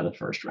getting out of the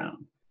first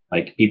round.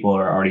 Like, people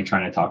are already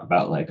trying to talk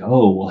about like,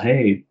 oh, well,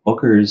 hey,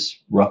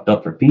 Booker's roughed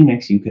up for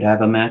Phoenix. You could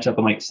have a matchup.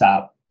 I'm like,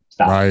 stop.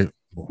 Right.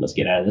 Let's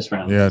get out of this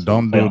round. Yeah,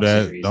 don't do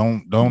that.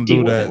 Don't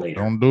do that.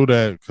 Don't do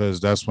that, because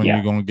that's when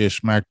you're gonna get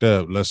smacked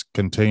up. Let's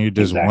continue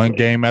this one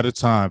game at a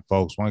time,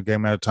 folks. One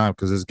game at a time,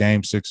 because this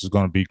game 6 is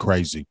gonna be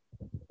crazy.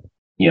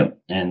 Yep.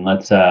 And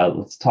let's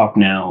talk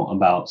now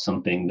about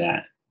something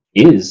that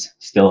is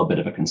still a bit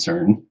of a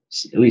concern,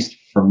 at least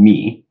for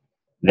me.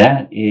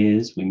 That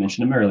is, we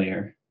mentioned him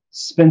earlier,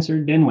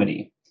 Spencer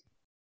Dinwiddie.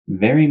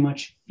 Very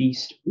much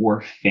feast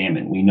or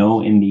famine. We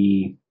know in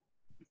the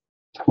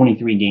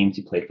 23 games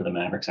he played for the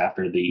Mavericks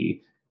after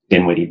the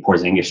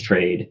Dinwiddie-Porzingis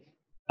trade,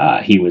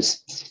 he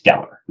was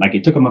stellar. Like,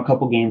 it took him a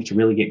couple games to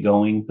really get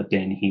going, but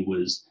then he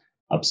was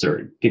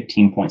absurd.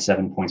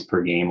 15.7 points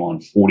per game on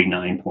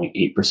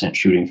 49.8%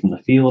 shooting from the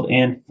field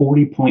and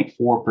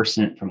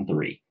 40.4% from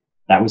three.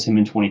 That was him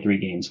in 23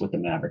 games with the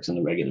Mavericks in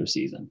the regular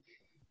season.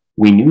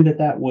 We knew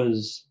that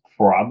was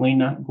probably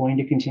not going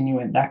to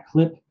continue at that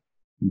clip,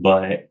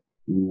 but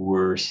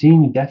we're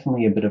seeing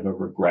definitely a bit of a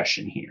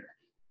regression here.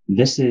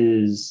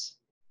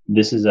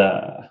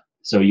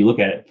 So you look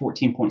at it,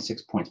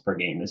 14.6 points per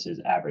game. This is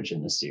average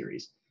in this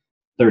series.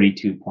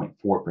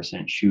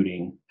 32.4%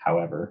 shooting,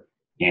 however,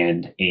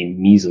 and a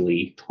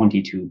measly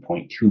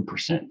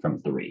 22.2%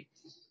 from three.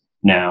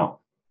 Now,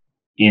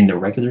 in the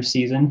regular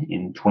season,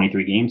 in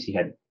 23 games, he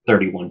had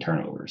 31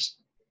 turnovers.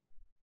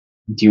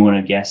 Do you want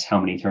to guess how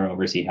many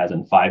turnovers he has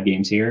in 5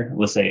 games here?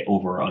 Let's say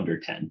over or under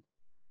 10.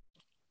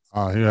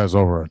 He has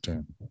over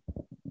 10.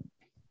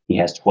 He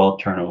has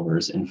 12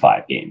 turnovers in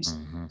 5 games.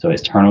 Mm-hmm. So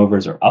his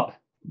turnovers are up,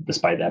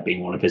 despite that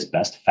being one of his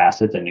best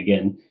facets. And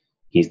again,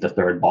 he's the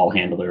third ball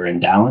handler in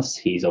Dallas.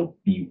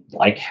 You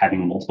like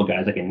having multiple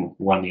guys that can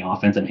run the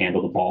offense and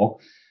handle the ball.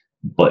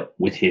 But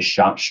with his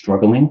shot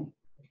struggling,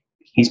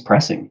 he's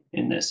pressing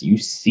in this. You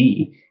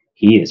see,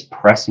 he is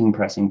pressing,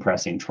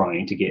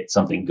 trying to get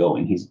something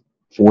going. He's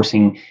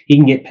forcing, he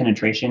can get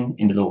penetration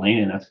into the lane,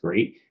 and that's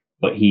great.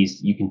 but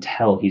you can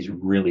tell he's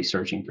really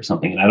searching for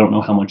something. And I don't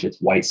know how much it's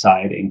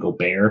Whiteside and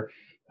Gobert.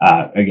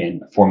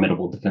 Again,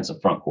 formidable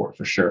defensive front court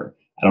for sure.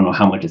 I don't know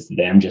how much it's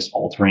them just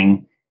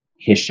altering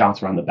his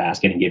shots around the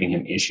basket and giving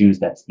him issues.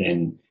 That's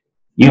then,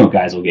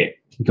 guys will get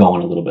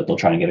going a little bit. They'll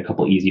try and get a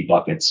couple easy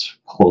buckets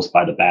close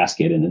by the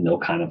basket, and then they'll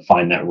kind of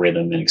find that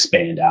rhythm and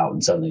expand out,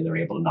 and suddenly they're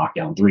able to knock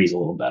down threes a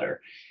little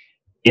better.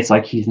 It's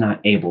like he's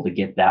not able to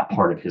get that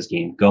part of his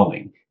game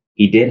going.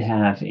 He did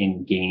have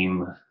in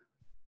game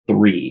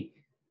 3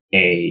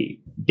 a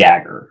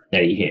dagger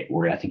that he hit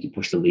where I think he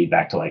pushed the lead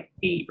back to like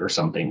 8 or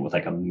something with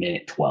like a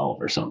minute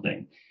 12 or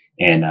something.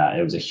 And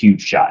it was a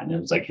huge shot, and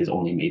it was like his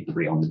only made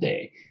 3 on the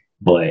day.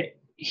 But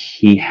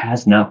he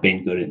has not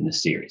been good in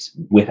this series.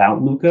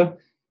 Without Luka,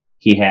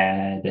 he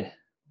had, let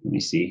me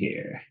see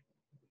here.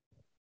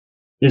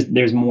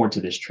 There's more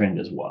to this trend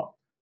as well.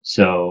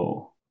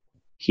 So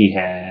he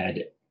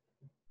had,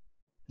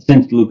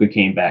 since Luka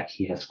came back,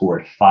 he has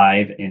scored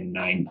 5 and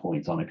 9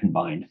 points on a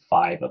combined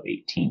 5 of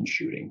 18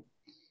 shooting.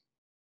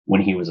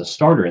 When he was a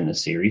starter in the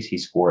series, he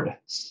scored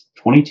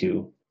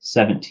 22,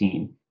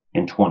 17,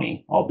 and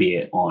 20,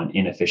 albeit on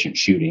inefficient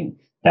shooting,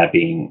 that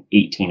being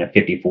 18 of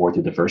 54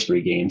 through the first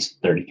 3 games,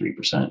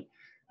 33%,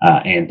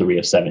 and 3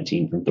 of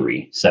 17 from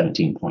 3,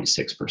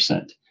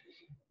 17.6%.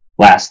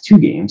 Last 2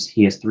 games,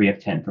 he has 3 of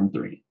 10 from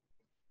 3.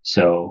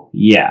 So,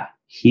 yeah,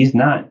 he's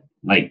not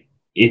like,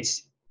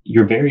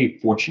 you're very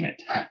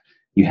fortunate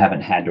you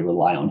haven't had to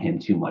rely on him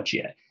too much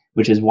yet,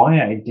 which is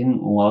why I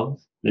didn't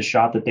love the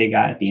shot that they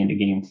got at the end of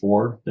game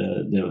 4,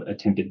 the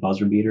attempted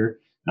buzzer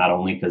beater, not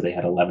only because they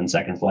had 11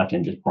 seconds left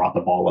and just brought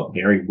the ball up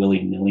very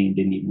willy-nilly and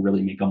didn't even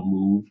really make a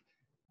move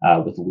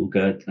with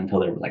Luka until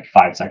there were like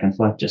 5 seconds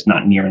left, just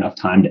not near enough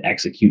time to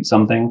execute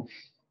something.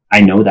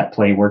 I know that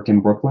play worked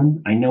in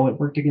Brooklyn. I know it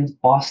worked against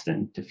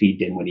Boston to feed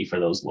Dinwiddie for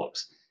those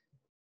looks.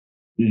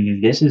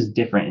 This is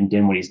different, and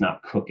Dinwiddie's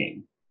not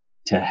cooking.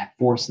 To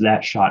force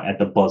that shot at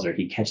the buzzer,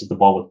 he catches the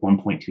ball with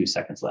 1.2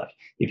 seconds left.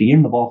 If you give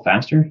him the ball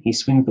faster, he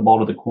swings the ball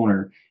to the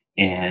corner,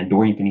 and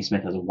Dorian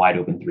Finney-Smith has a wide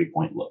open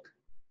 3-point look.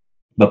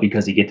 But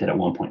because he gets it at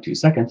 1.2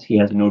 seconds, he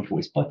has no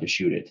choice but to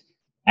shoot it,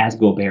 as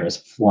Gobert is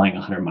flying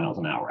 100 miles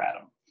an hour at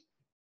him.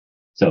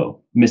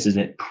 So misses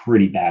it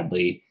pretty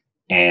badly,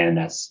 and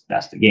that's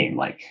the game.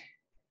 Like,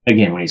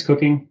 again, when he's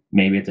cooking,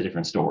 maybe it's a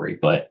different story,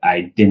 but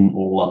I didn't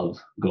love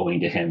going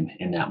to him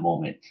in that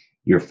moment.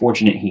 You're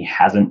fortunate he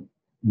hasn't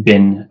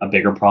been a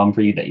bigger problem for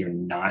you, that you're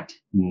not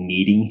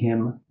needing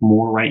him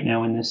more right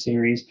now in this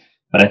series.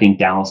 But I think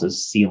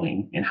Dallas's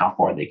ceiling and how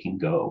far they can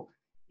go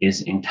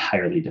is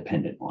entirely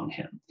dependent on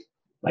him.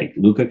 Like,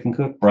 Luka can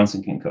cook,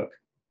 Brunson can cook,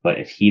 but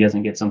if he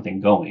doesn't get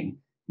something going,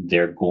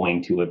 they're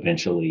going to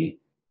eventually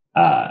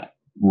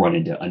run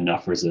into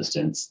enough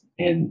resistance.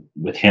 And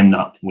with him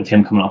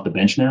coming off the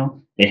bench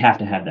now, they have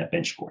to have that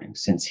bench scoring.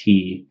 Since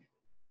he's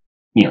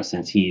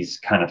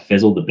kind of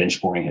fizzled, the bench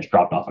scoring has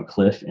dropped off a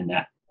cliff, and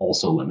that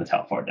also limits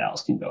how far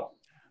Dallas can go.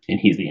 And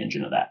he's the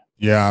engine of that.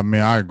 Yeah, I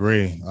mean, I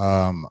agree.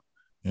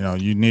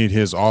 You need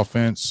his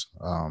offense.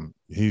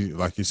 He,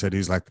 like you said,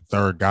 he's like the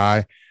third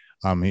guy.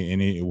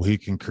 He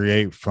can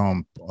create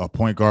from a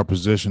point guard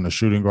position, a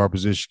shooting guard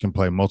position, can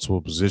play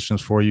multiple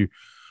positions for you.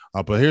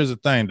 But here's the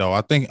thing, though.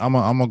 I think I'm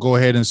gonna go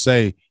ahead and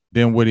say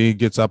Dinwiddie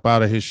gets up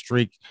out of his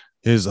streak,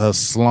 his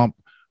slump,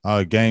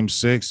 game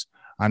 6.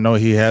 I know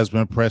he has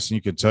been pressing.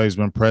 You can tell he's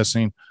been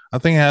pressing. I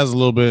think it has a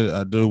little bit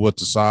to do with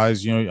the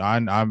size.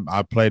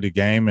 I played the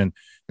game, and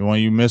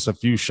when you miss a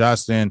few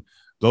shots, then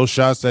those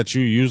shots that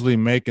you usually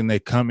make and they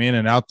come in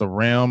and out the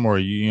rim, or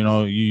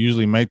you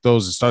usually make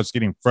those, it starts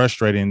getting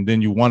frustrating, and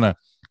then you want to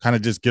kind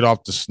of just get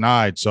off the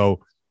snide. So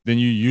then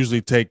you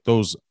usually take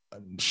those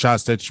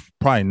shots that you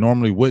probably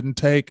normally wouldn't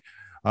take,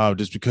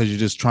 just because you're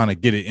just trying to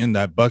get it in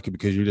that bucket,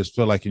 because you just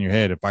feel like in your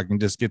head, if I can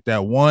just get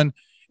that one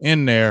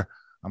in there,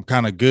 I'm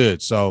kind of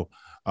good. So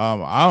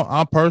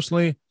I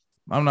personally,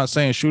 I'm not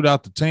saying shoot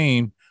out the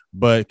team,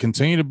 but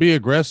continue to be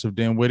aggressive,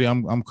 Dinwiddie.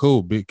 I'm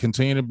cool.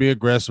 Continue to be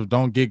aggressive.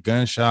 Don't get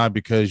gun shy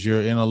because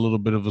you're in a little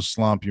bit of a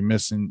slump. You're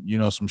missing,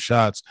 some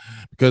shots,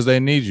 because they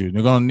need you.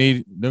 They're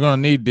gonna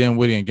need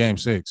Dinwiddie in game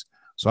 6.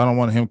 So I don't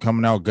want him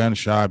coming out gun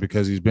shy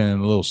because he's been in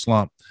a little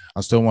slump.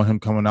 I still want him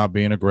coming out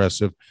being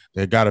aggressive.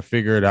 They got to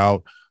figure it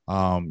out.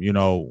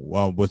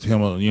 With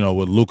him,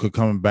 with Luka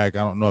coming back,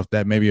 I don't know if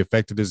that maybe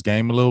affected his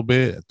game a little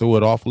bit, threw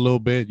it off a little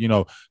bit,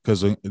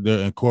 because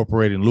they're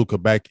incorporating Luka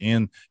back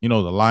in, the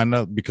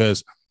lineup,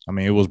 because,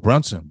 it was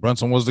Brunson.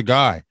 Brunson was the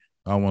guy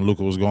when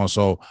Luka was going.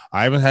 So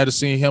I haven't had to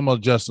see him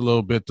adjust a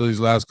little bit to these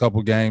last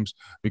couple games,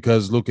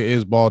 because Luka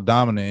is ball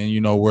dominant,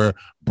 and, where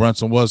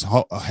Brunson was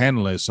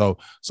handling it. So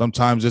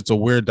sometimes it's a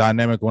weird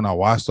dynamic when I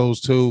watch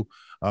those two,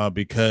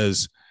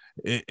 because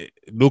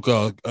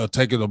Luka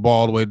taking the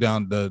ball all the way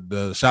down,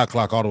 the shot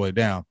clock all the way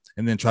down,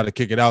 and then try to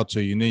kick it out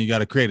to you, and then you got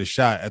to create a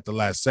shot at the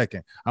last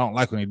second. I don't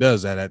like when he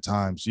does that at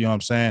times, you know what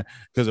I'm saying,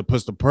 because it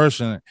puts the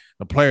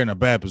player in a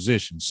bad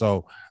position.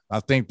 So I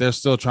think they're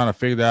still trying to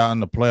figure that out in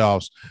the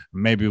playoffs.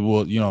 Maybe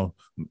we'll,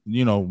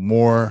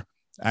 more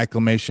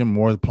acclimation,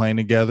 more playing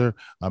together.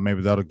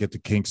 Maybe that'll get the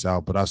kinks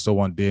out, but I still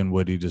want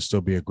Dinwiddie to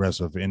still be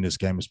aggressive in this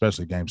game,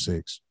 especially game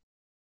 6.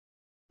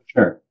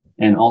 Sure.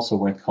 And also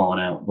worth calling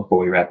out before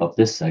we wrap up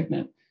this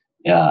segment,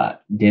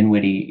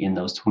 Dinwiddie in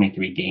those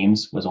 23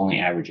 games was only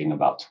averaging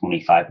about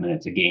 25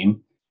 minutes a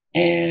game.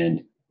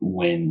 And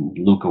when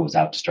Luka was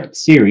out to start the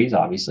series,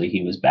 obviously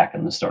he was back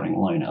in the starting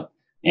lineup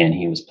and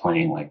he was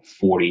playing like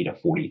 40 to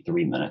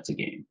 43 minutes a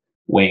game,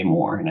 way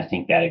more. And I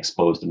think that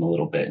exposed him a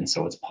little bit. And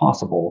so it's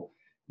possible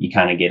you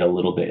kind of get a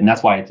little bit, and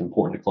that's why it's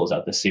important to close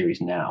out the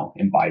series now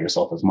and buy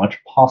yourself as much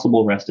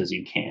possible rest as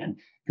you can.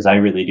 Because I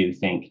really do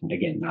think,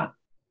 again, not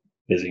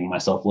visiting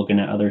myself looking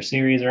at other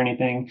series or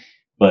anything,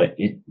 but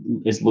it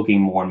is looking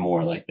more and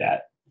more like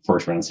that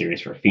first round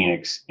series for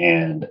Phoenix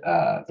and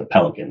the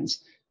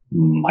Pelicans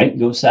might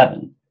go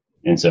 7.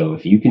 And so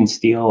if you can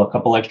steal a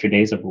couple extra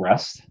days of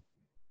rest,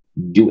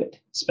 do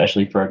it,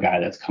 especially for a guy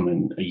that's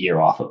coming a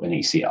year off of an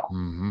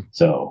ACL.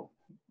 So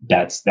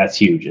that's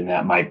huge. And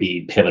that might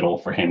be pivotal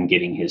for him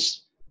getting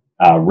his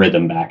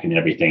rhythm back and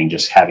everything,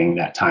 just having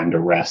that time to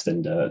rest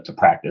and to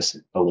practice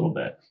a little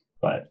bit.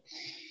 But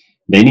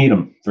they need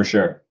him for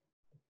sure.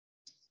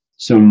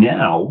 So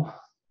now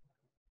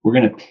we're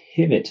going to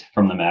pivot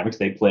from the Mavericks.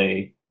 They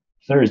play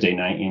Thursday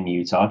night in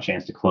Utah,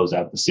 chance to close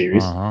out the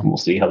series. And we'll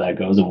see how that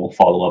goes, and we'll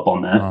follow up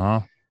on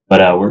that.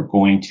 But we're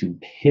going to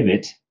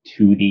pivot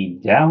to the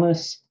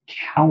Dallas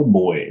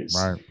Cowboys.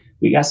 Right.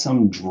 We got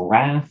some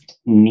draft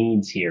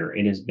needs here.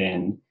 It has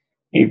been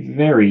a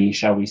very,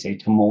 shall we say,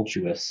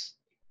 tumultuous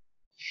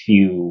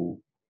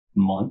few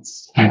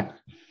months.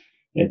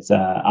 It's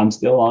I'm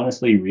still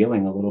honestly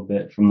reeling a little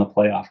bit from the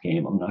playoff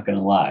game. I'm not going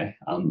to lie.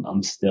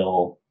 I'm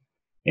still,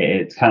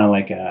 it's kind of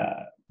like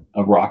a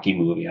Rocky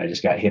movie. I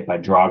just got hit by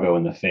Drago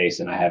in the face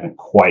and I haven't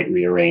quite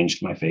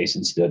rearranged my face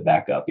and stood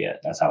back up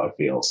yet. That's how it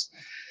feels.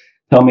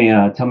 Tell me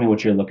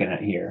what you're looking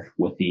at here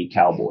with the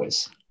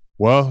Cowboys.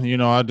 Well,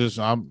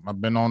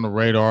 I've been on the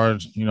radar,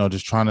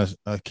 just trying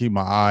to keep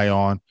my eye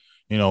on,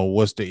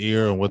 what's the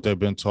ear and what they've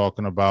been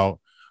talking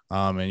about.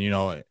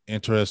 And,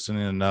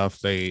 interestingly enough,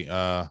 they,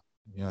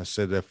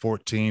 said that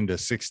 14 to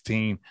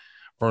 16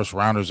 first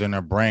rounders in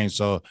their brain.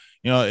 So,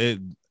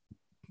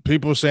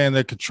 people saying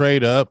they could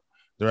trade up.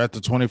 They're at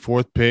the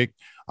 24th pick.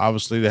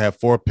 Obviously, they have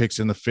 4 picks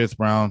in the 5th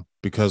round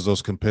because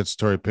those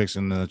compensatory picks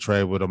in the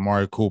trade with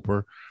Amari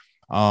Cooper.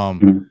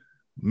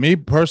 Me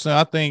personally,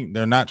 I think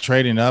they're not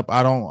trading up.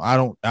 I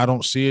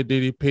don't see a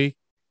DDP.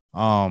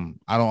 I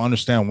don't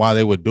understand why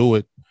they would do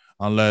it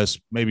unless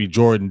maybe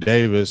Jordan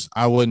Davis.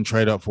 I wouldn't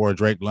trade up for a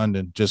Drake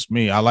London. Just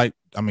me.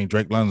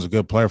 Drake London's a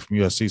good player from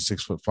USC,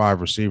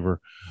 6'5" receiver.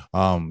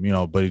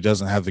 But he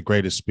doesn't have the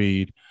greatest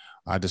speed.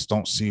 I just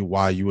don't see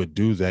why you would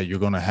do that. You're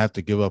going to have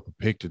to give up a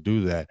pick to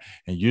do that.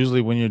 And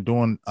usually when you're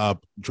doing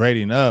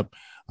trading up,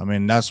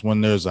 that's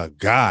when there's a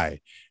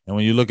guy. And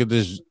when you look at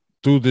this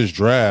through this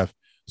draft,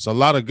 it's a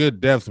lot of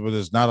good depth, but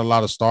there's not a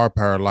lot of star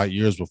power like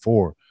years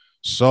before.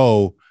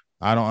 So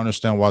I don't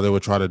understand why they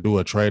would try to do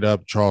a trade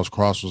up. Charles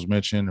Cross was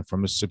mentioned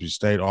from Mississippi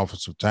State,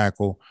 offensive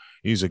tackle.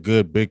 He's a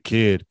good big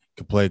kid,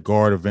 could play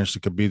guard,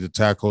 eventually could be the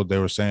tackle. They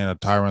were saying a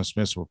Tyron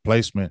Smith's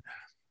replacement,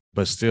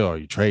 but still, are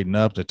you trading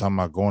up? They're talking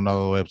about going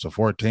all the way up to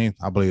 14th.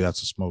 I believe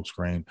that's a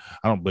smokescreen.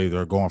 I don't believe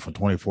they're going from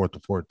 24th to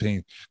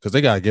 14th because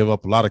they got to give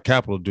up a lot of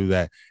capital to do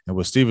that. And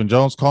with Stephen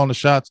Jones calling the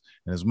shots,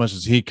 and as much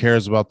as he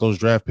cares about those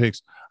draft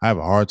picks, I have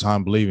a hard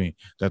time believing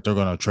that they're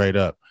going to trade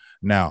up.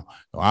 Now,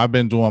 I've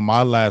been doing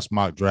my last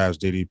mock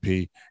drafts,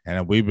 DDP,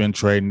 and we've been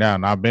trading down.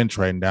 And I've been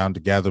trading down to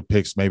gather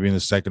picks maybe in the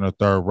 2nd or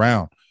 3rd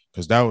round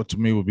because that would, to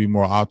me, would be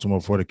more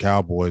optimal for the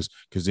Cowboys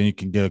because then you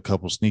can get a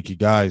couple sneaky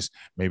guys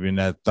maybe in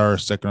that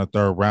 2nd or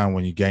 3rd round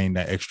when you gain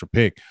that extra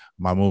pick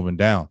by moving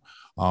down.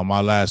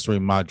 My last 3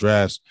 mock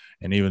drafts,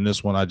 and even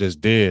this one I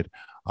just did,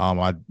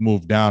 I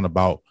moved down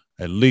about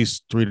at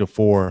least 3 to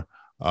 4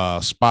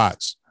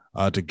 spots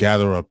to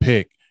gather a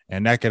pick.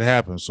 And that could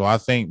happen. So I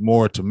think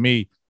more, to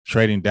me,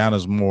 trading down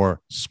is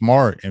more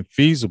smart and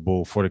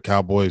feasible for the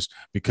Cowboys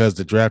because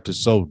the draft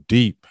is so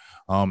deep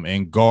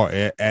in guard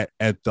at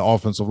the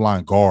offensive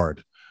line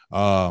guard.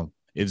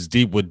 It's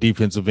deep with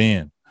defensive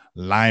end.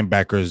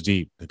 Linebacker is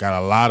deep. They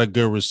got a lot of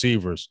good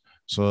receivers.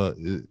 So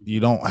you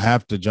don't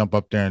have to jump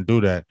up there and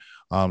do that.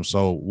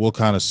 So we'll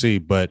kind of see.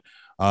 But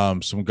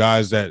some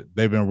guys that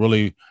they've been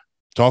really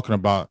talking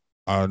about,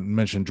 I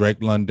mentioned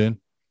Drake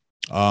London,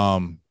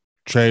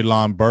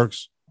 Treylon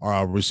Burks,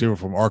 a receiver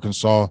from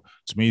Arkansas.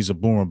 To me, he's a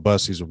boomer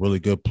bust. He's a really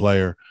good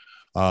player,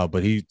 but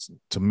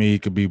to me, he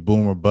could be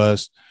boomer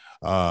bust.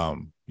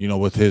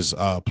 With his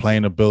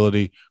playing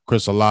ability,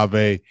 Chris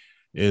Olave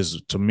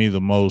is, to me,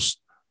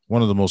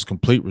 one of the most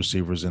complete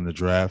receivers in the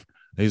draft.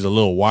 He's a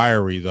little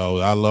wiry,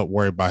 though. I love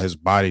worry about his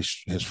body,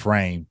 his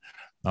frame,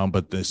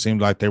 but it seems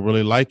like they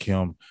really like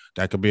him.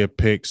 That could be a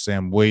pick.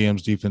 Sam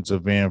Williams,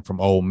 defensive end from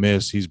Ole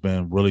Miss. He's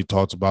been really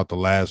talked about the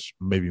last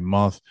maybe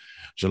month.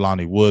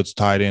 Jelani Woods,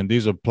 tight end.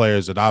 These are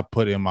players that I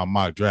put in my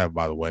mock draft,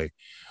 by the way.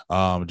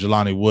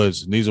 Jelani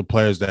Woods. And these are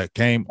players that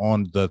came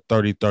on the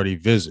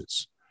 30-30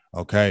 visits,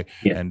 okay?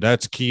 Yeah. And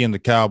that's key in the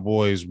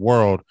Cowboys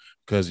world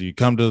because you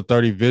come to the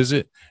 30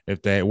 visit,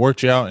 if they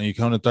worked you out and you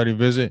come to 30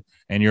 visit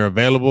and you're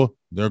available,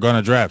 they're going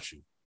to draft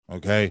you,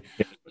 okay?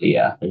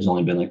 Yeah, there's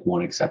only been like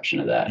one exception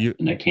to that,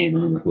 and I can't even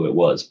remember who it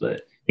was,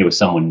 but it was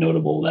someone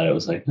notable that it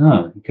was like,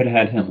 oh, you could have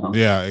had him, huh?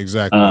 Yeah,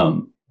 exactly.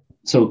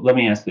 So let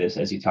me ask this: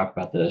 as you talk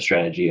about the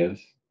strategy of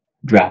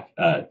draft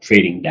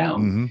trading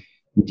down,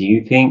 do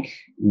you think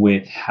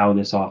with how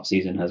this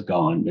offseason has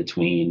gone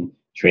between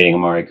trading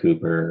Amari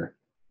Cooper,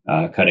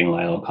 cutting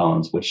Lyle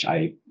Collins, which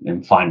I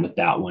am fine with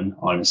that one,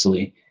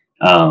 honestly,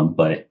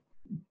 but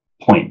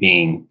point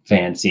being,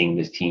 fans seeing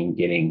this team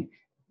getting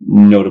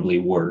notably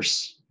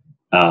worse,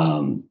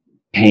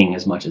 paying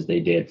as much as they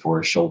did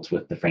for Schultz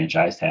with the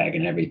franchise tag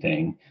and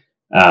everything,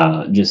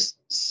 just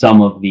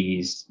some of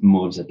these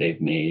moves that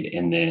they've made,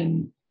 and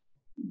then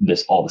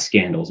all the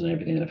scandals and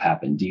everything that have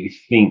happened. Do you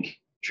think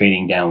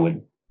trading down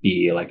would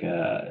be like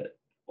a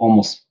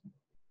almost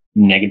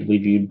negatively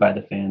viewed by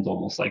the fans,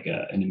 almost like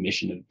an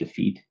admission of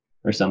defeat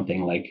or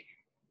something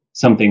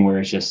where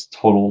it's just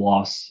total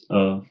loss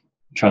of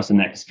trust in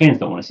that? Because fans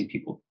don't want to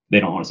see they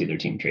don't want to see their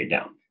team trade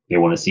down. They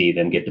want to see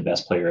them get the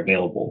best player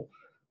available.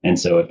 And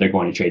so if they're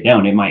going to trade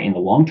down, it might in the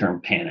long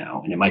term pan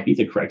out and it might be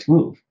the correct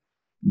move.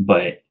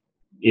 But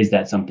is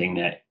that something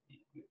that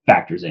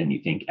factors in,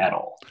 you think, at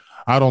all?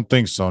 I don't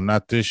think so.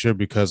 Not this year,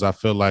 because I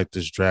feel like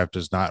this draft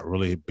is not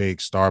really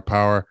big star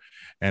power.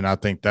 And I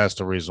think that's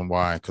the reason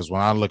why. Because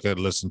when I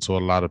listen to a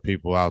lot of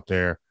people out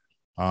there,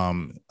 a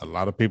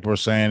lot of people are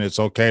saying it's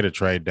okay to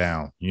trade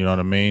down. You know what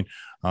I mean?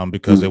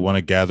 Because they want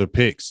to gather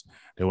picks.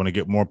 They want to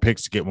get more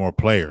picks to get more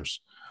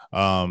players.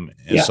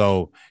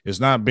 So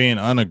it's not being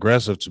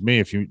unaggressive to me.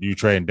 If you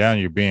trading down,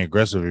 you're being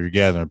aggressive if you're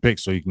gathering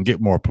picks so you can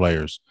get more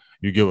players.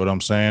 You get what I'm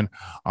saying?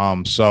 I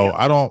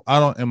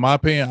don't, in my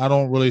opinion, I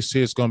don't really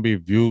see it's going to be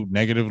viewed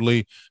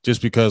negatively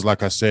just because,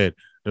 like I said,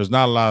 there's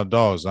not a lot of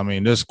dogs. I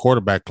mean, this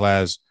quarterback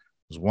class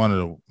is one of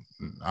the,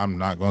 I'm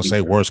not going to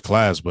say worst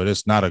class, but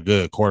it's not a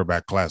good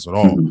quarterback class at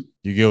all.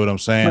 You get what I'm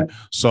saying? Right.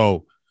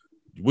 So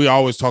we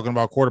always talking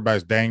about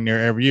quarterbacks dang near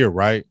every year,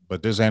 right?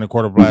 But this ain't a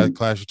quarterback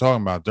class you're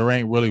talking about. There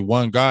ain't really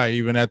one guy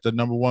even at the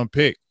number one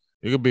pick.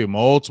 It could be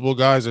multiple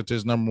guys at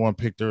this number one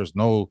pick. There's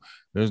not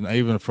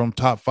even from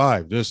top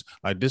five. This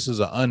is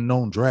an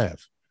unknown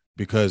draft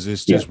because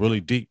it's just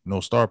really deep, no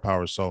star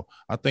power. So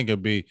I think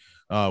it'd be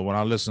when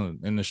I listen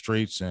in the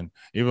streets and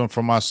even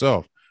for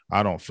myself,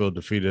 I don't feel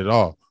defeated at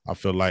all. I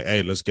feel like,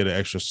 hey, let's get an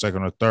extra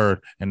second or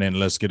third, and then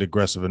let's get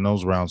aggressive in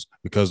those rounds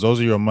because those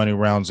are your money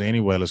rounds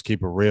anyway. Let's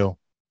keep it real.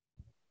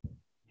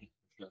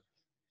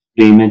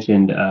 You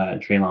mentioned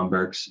Treylon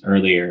Burks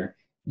earlier.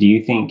 Do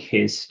you think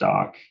his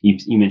stock,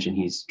 you mentioned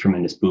he's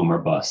tremendous boom or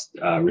bust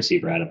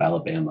receiver out of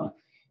Alabama.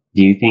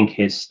 Do you think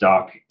his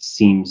stock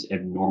seems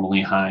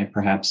abnormally high,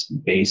 perhaps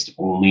based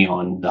only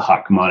on the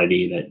hot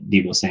commodity that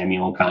Deebo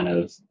Samuel kind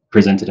of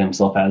presented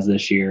himself as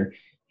this year?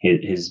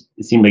 It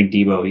seemed like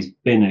Deebo, he's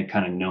been a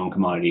kind of known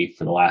commodity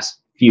for the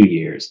last few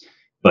years,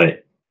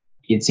 but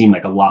it seemed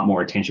like a lot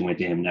more attention went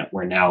to him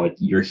where now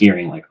you're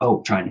hearing like,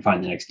 oh, trying to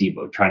find the next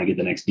Deebo, trying to get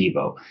the next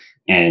Deebo.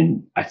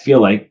 And I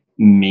feel like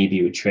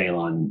maybe with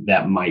Treylon,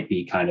 that might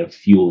be kind of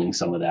fueling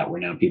some of that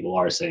where now people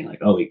are saying like,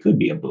 oh, it could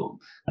be a boom.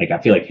 Like, I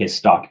feel like his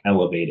stock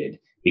elevated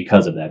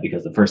because of that,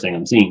 because the first thing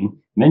I'm seeing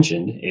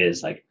mentioned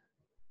is like,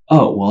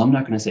 oh, well, I'm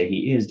not going to say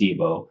he is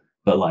Deebo,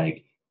 but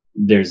like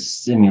there's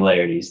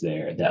similarities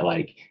there that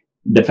like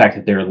the fact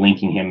that they're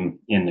linking him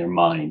in their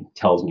mind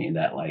tells me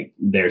that like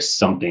there's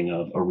something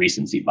of a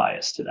recency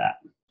bias to that.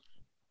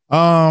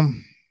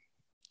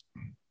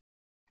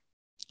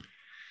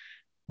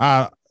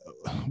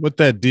 With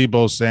that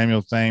Deebo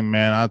Samuel thing,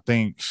 man, I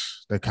think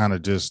they kind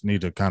of just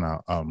need to kind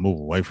of move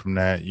away from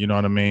that. You know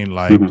what I mean?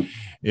 Like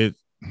you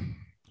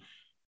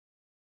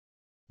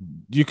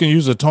can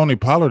use a Tony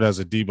Pollard as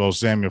a Deebo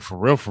Samuel for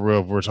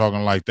real, if we're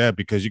talking like that,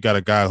 because you got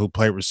a guy who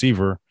played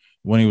receiver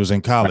when he was in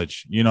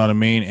college, you know what I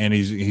mean? And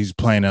he's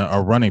playing a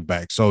running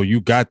back. So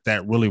you got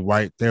that really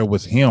right there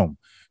with him,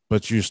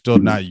 but you're still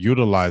not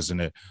utilizing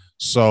it.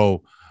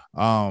 So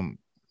I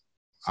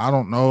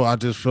don't know. I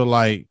just feel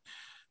like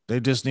they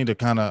just need to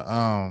kind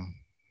of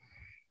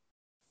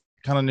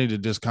need to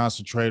just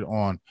concentrate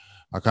on.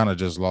 I kind of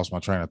just lost my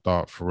train of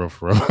thought for real.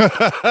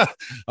 I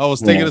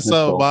was thinking of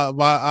something.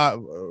 Cool. I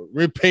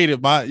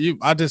repeated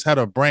I just had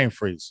a brain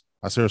freeze.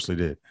 I seriously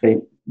did.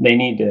 They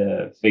need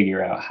to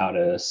figure out how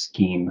to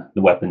scheme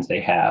the weapons they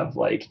have.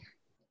 Like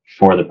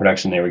for the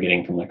production they were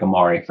getting from like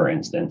Amari, for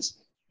instance,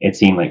 it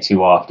seemed like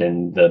too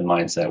often the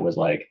mindset was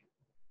like,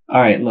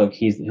 all right, look,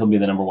 he'll be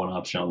the number one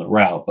option on the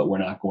route, but we're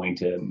not going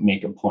to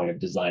make a point of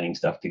designing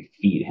stuff to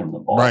feed him the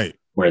ball. Right.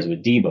 Whereas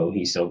with Deebo,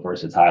 he's so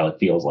versatile, it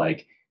feels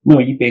like, no,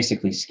 you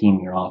basically scheme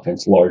your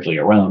offense largely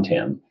around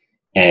him.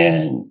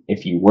 And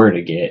if you were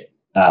to get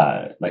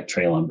like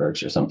Treylon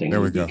Burks or something,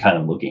 you'd be kind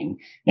of looking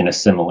in a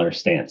similar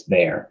stance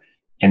there.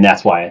 And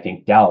that's why I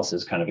think Dallas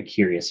is kind of a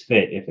curious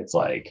fit. If it's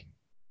like,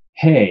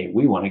 hey,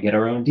 we want to get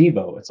our own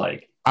Deebo, it's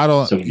like,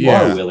 so you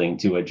are willing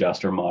to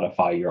adjust or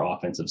modify your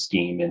offensive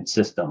scheme and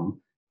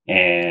system.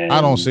 And I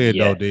don't see it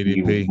though,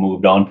 DDP. You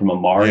moved on from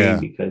Amari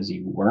because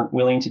you weren't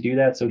willing to do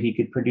that, so he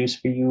could produce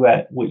for you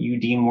at what you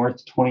deem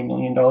worth $20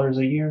 million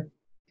a year.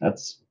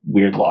 That's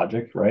weird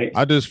logic, right?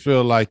 I just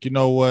feel like, you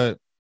know what?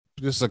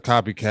 This is a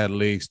copycat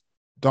league.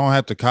 don't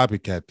have to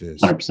copycat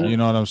this. 100%. You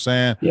know what I'm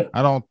saying? Yeah.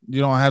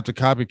 You don't have to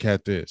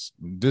copycat this.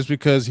 Just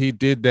because he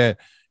did that,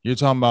 you're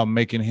talking about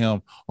making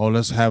him, oh,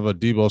 let's have a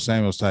Deebo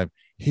Samuels type.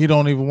 He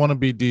don't even want to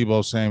be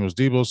Deebo Samuels.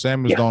 Deebo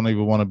Samuels don't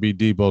even want to be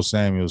Deebo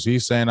Samuels.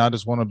 He's saying, I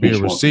just want to be a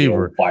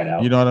receiver.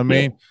 You know what I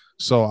mean?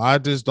 So I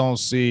just don't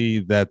see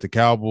that the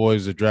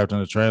Cowboys are drafting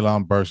the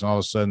Treylon Burks and all of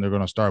a sudden they're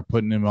going to start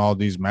putting him in all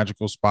these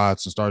magical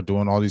spots and start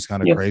doing all these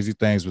kind of crazy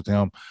things with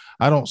him.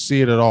 I don't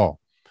see it at all.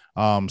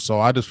 So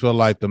I just feel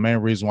like the main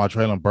reason why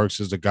Treylon Burks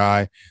is the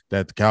guy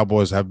that the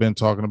Cowboys have been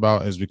talking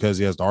about is because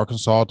he has the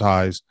Arkansas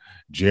ties.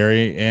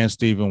 Jerry and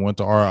Steven went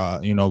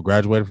to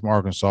graduated from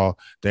Arkansas.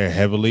 They're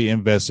heavily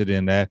invested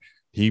in that.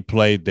 He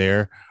played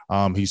there.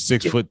 He's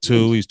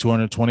 6'2". He's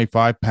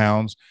 225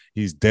 pounds.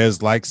 He's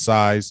Dez-like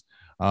size.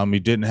 He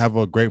didn't have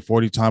a great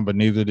 40 time, but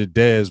neither did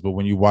Dez. But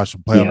when you watch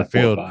him play on the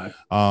field,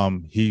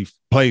 he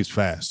plays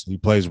fast. He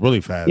plays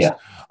really fast.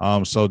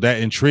 So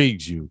that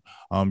intrigues you.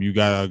 You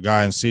got a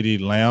guy in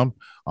CeeDee Lamb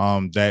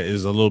that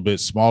is a little bit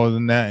smaller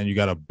than that, and you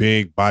got a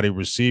big body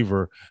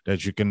receiver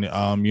that you can,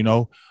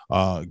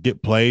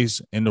 get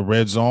plays in the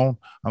red zone.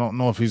 I don't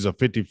know if he's a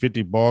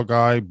 50-50 ball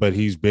guy, but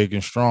he's big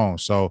and strong.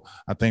 So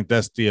I think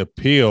that's the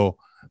appeal.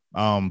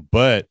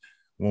 But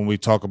when we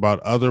talk about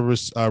other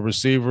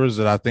receivers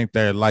that I think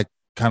they're like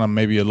kind of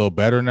maybe a little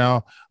better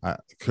now,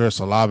 Chris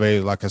Olave,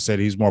 like I said,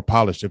 he's more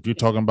polished. If you're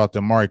talking about the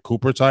Amari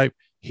Cooper type,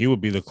 he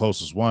would be the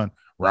closest one.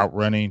 Route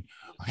running,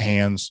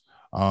 hands,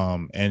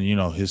 and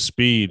his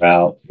speed,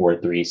 route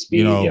 4.3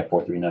 speed,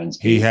 4.39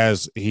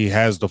 speed. He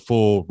has the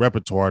full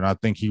repertoire, and I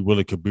think he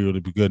really could be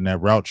good in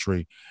that route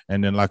tree.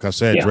 And then, like I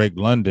said, Drake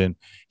London,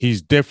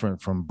 he's different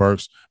from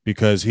Burks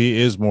because he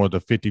is more the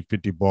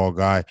 50-50 ball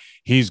guy.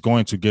 He's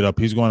going to get up,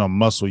 he's going to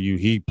muscle you.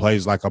 He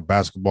plays like a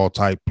basketball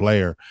type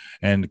player,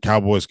 and the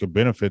Cowboys could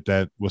benefit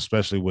that,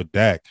 especially with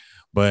Dak.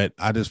 But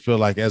I just feel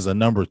like as a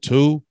number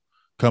 2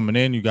 coming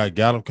in, you got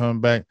Gallup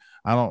coming back.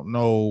 I don't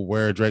know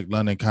where Drake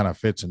London kind of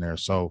fits in there.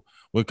 So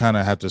we kind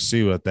of have to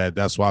see with that.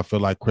 That's why I feel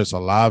like Chris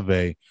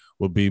Olave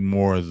would be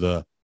more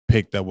the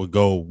pick that would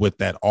go with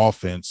that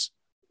offense.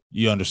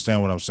 You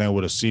understand what I'm saying?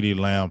 With a CeeDee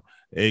Lamb,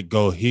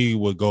 he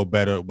would go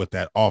better with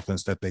that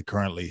offense that they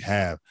currently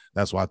have.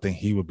 That's why I think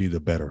he would be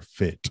the better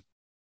fit.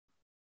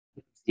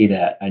 See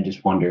that. I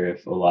just wonder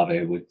if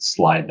Olave would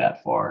slide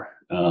that far.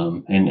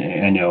 And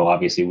I know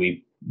obviously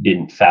we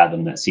didn't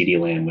fathom that CeeDee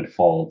Lamb would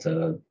fall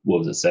to,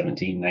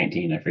 17,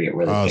 19? I forget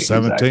where they picked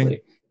 17?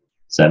 Exactly.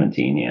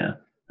 17,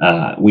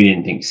 yeah. We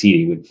didn't think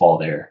CeeDee would fall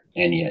there,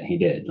 and yet he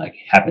did. Like,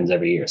 happens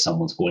every year.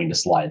 Someone's going to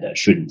slide that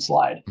shouldn't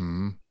slide.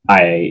 Mm-hmm.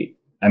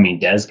 I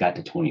mean, Dez got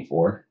to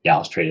 24.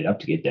 Dallas traded up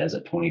to get Dez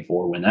at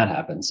 24 when that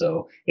happened.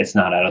 So it's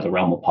not out of the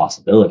realm of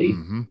possibility.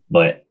 Mm-hmm.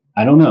 But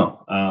I don't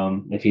know.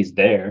 If he's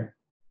there,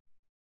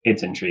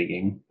 it's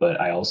intriguing. But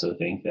I also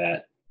think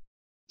that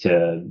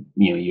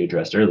you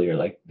addressed earlier,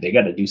 like, they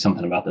got to do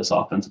something about this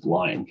offensive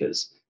line,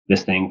 because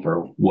this thing,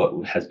 for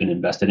what has been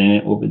invested in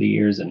it over the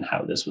years and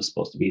how this was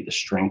supposed to be the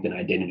strength and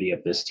identity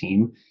of this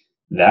team,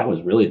 that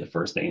was really the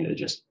first thing that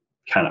just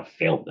kind of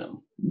failed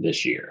them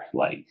this year.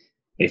 Like,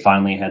 they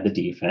finally had the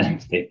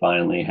defense, they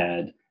finally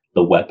had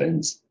the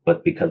weapons,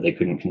 but because they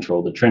couldn't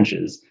control the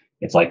trenches,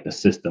 it's like the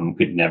system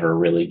could never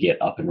really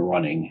get up and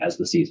running as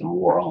the season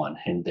wore on,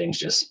 and things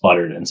just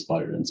sputtered and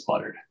sputtered and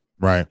sputtered.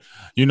 Right.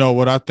 You know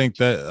what I think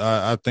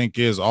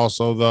is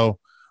also, though,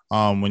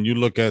 when you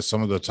look at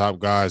some of the top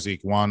guys,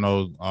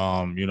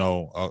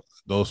 Iguano,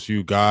 those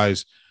few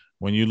guys,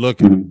 when you look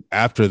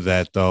after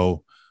that,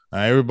 though,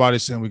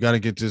 everybody's saying we got to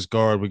get this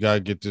guard. We got to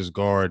get this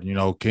guard.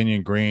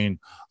 Kenyon Green,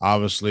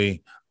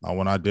 obviously,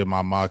 when I did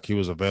my mock, he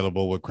was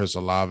available with Chris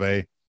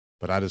Olave.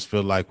 But I just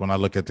feel like when I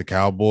look at the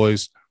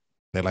Cowboys,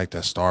 they like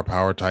that star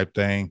power type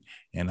thing.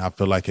 And I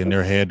feel like in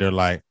their head, they're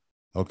like,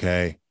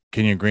 okay,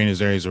 Kenyon Green is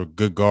there. He's a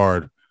good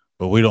guard,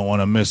 but we don't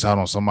want to miss out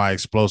on somebody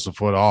explosive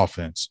for the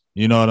offense.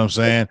 You know what I'm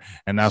saying?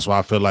 And that's why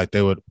I feel like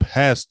they would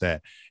pass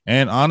that.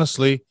 And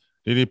honestly,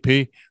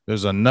 DDP,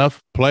 there's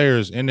enough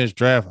players in this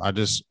draft. I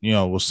just,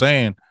 was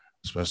saying,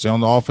 especially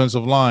on the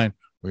offensive line,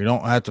 where you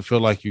don't have to feel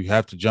like you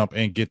have to jump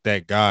and get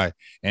that guy.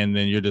 And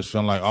then you're just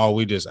feeling like, oh,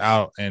 we just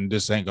out and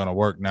this ain't going to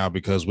work now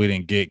because we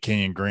didn't get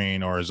Kenyon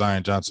Green or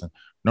Zion Johnson.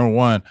 Number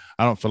one,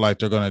 I don't feel like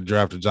they're going to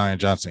draft a Zion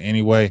Johnson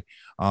anyway.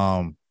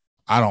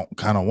 I don't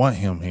kind of want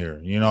him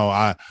here.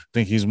 I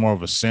think he's more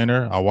of a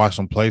center. I watched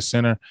him play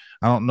center.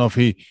 I don't know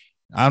if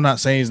I'm not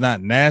saying he's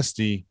not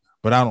nasty,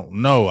 but I don't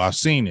know. I've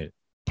seen it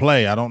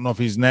play. I don't know if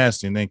he's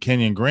nasty. And then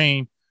Kenyon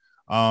Green,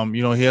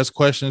 he has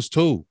questions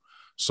too.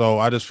 So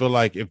I just feel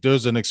like if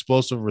there's an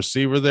explosive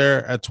receiver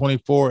there at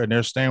 24 and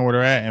they're staying where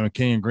they're at, and when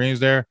Kenyon Green's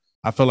there,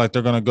 I feel like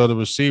they're going to go to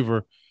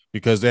receiver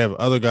because they have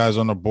other guys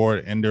on the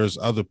board and there's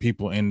other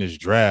people in this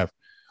draft,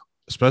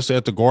 especially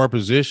at the guard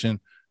position,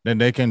 then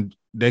they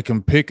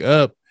can pick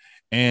up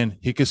and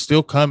he could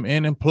still come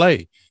in and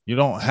play. You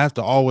don't have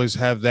to always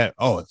have that,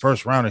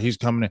 first rounder, he's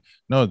coming in.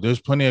 No, there's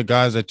plenty of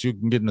guys that you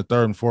can get in the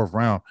third and fourth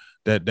round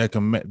that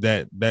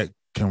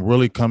can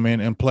really come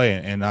in and play.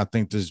 And I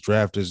think this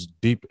draft is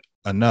deep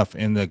enough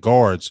in the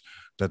guards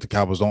that the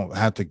Cowboys don't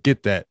have to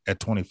get that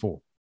at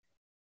 24.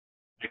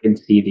 I can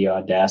see the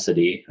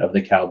audacity of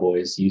the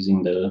Cowboys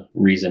using the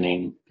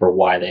reasoning for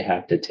why they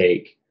have to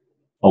take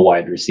a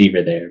wide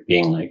receiver there,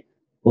 being like,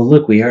 well,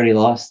 look, we already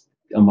lost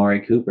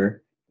Amari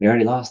Cooper. We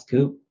already lost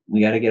Coop.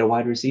 We got to get a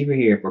wide receiver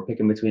here if we're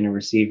picking between a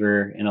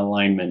receiver and a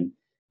lineman.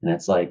 And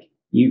it's like,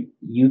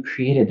 you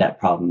created that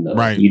problem, though.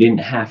 Right. You didn't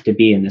have to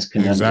be in this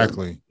conundrum.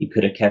 Exactly. You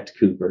could have kept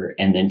Cooper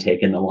and then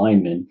taken the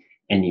lineman,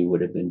 and you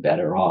would have been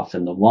better off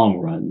in the long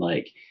run.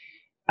 Like,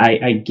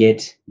 I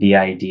get the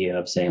idea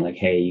of saying, like,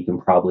 hey, you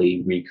can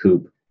probably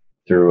recoup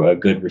through a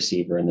good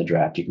receiver in the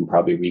draft. You can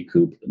probably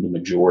recoup the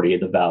majority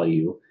of the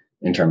value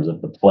in terms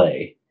of the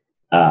play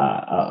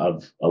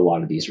of a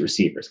lot of these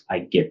receivers. I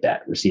get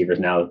that. Receivers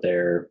now,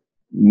 they're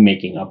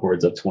making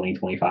upwards of 20,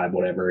 25,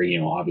 whatever,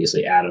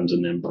 obviously Adams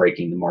and then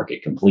breaking the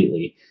market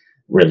completely.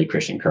 Really,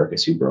 Christian Kirk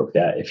is who broke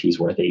that. If he's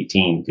worth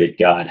 18, good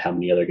God, how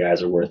many other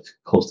guys are worth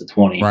close to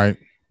 20? Right.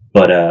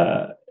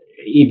 But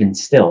even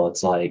still,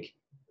 it's like,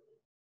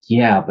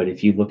 yeah, but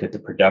if you look at the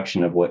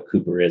production of what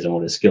Cooper is and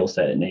what his skill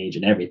set and age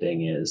and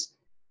everything is,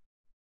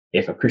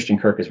 if a Christian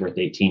Kirk is worth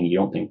 18, you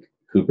don't think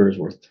Cooper is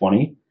worth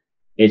 20?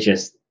 It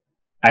just,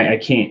 I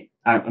can't,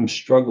 I'm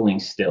struggling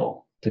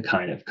still to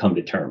kind of come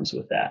to terms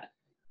with that.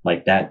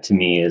 Like, that to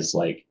me is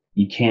like,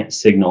 you can't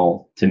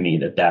signal to me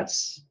that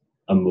that's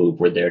a move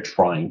where they're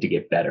trying to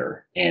get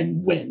better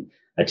and win.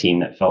 A team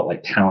that felt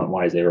like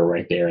talent-wise they were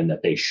right there and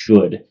that they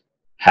should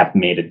have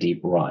made a deep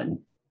run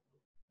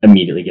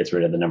immediately gets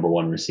rid of the number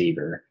one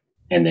receiver.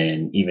 And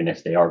then even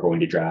if they are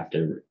going to draft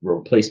a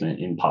replacement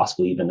in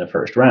possibly even the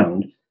first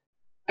round,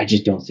 I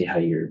just don't see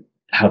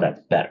how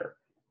that's better,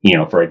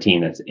 for a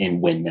team that's in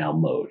win now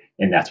mode.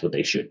 And that's what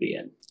they should be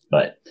in.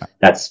 But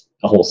that's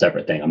a whole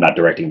separate thing. I'm not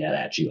directing that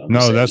at you.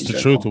 No, that's the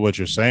truth of what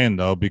you're saying,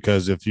 though,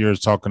 because if you're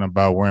talking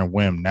about we're in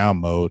win now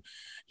mode,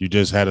 you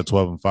just had a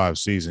 12-5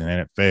 season and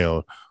it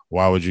failed.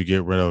 Why would you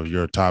get rid of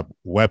your top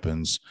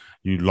weapons?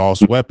 You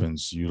lost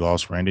weapons. You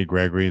lost Randy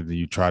Gregory.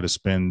 You try to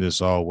spin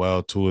this all,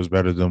 well, two is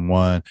better than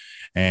one.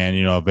 And,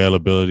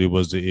 availability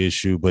was the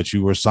issue, but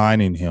you were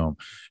signing him.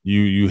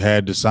 You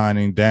had the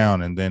signing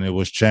down, and then it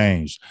was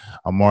changed.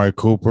 Amari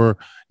Cooper,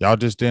 y'all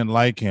just didn't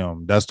like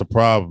him. That's the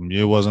problem.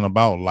 It wasn't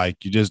about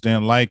you just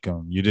didn't like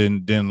him. You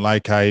didn't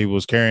like how he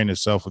was carrying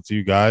himself with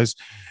you guys,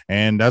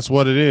 and that's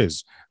what it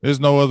is. There's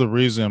no other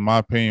reason, in my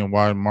opinion,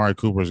 why Amari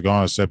Cooper is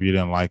gone except you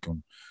didn't like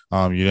him.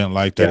 You didn't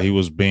like that he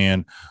was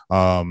being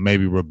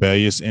maybe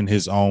rebellious in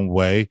his own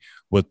way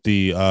with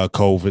the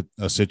COVID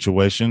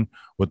situation,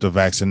 with the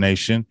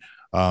vaccination.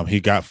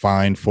 He got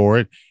fined for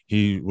it.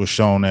 He was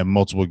shown at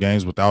multiple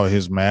games without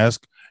his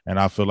mask. And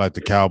I feel like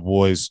the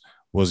Cowboys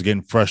was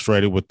getting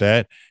frustrated with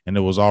that. And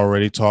it was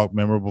already talked,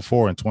 remember,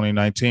 before in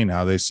 2019,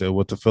 how they said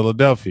with the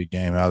Philadelphia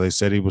game, how they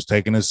said he was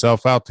taking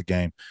himself out the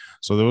game.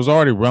 So there was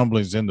already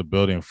rumblings in the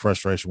building,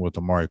 frustration with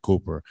Amari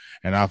Cooper.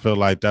 And I feel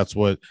like that's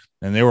what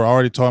 – and they were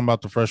already talking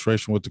about the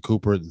frustration with the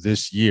Cooper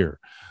this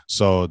year.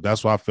 So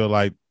that's why I feel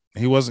like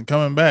he wasn't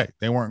coming back.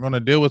 They weren't going to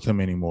deal with him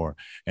anymore.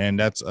 And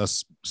that's a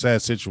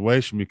sad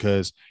situation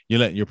because you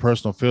let your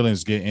personal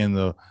feelings get in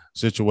the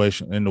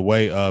situation, in the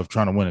way of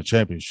trying to win a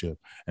championship.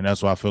 And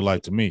that's why I feel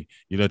like, to me,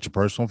 you let your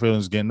personal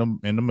feelings get in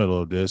the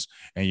middle of this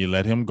and you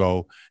let him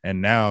go.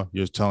 And now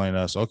you're telling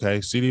us, okay,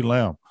 CeeDee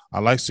Lamb. I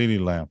like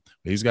CeeDee Lamb.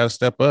 He's got to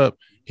step up.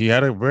 He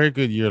had a very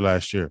good year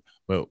last year,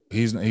 but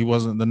he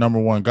wasn't the number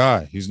one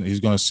guy. He's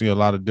going to see a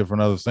lot of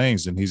different other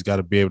things, and he's got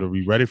to be able to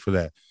be ready for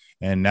that.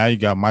 And now you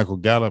got Michael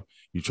Gallup.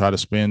 You try to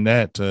spin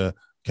that to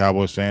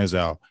Cowboys fans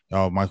out.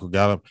 Oh, Michael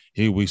Gallup,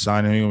 we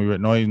signed him. He's gonna be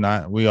ready. No, he's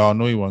not. We all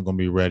knew he wasn't going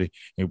to be ready.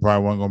 He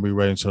probably wasn't going to be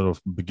ready until the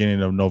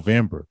beginning of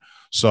November.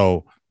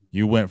 So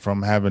you went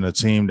from having a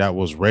team that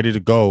was ready to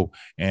go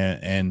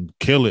and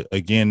kill it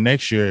again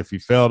next year. If he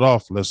failed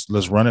off,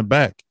 let's run it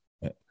back.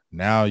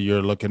 Now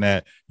you're looking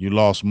at you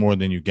lost more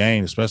than you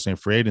gained, especially in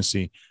free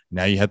agency.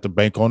 Now you have to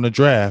bank on the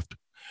draft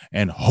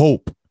and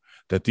hope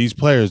that these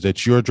players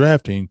that you're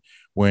drafting,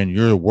 when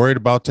you're worried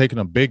about taking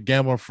a big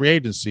gamble in free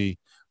agency,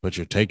 but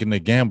you're taking the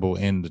gamble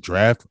in the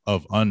draft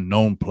of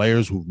unknown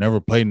players who've never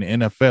played in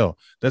the NFL,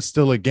 that's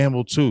still a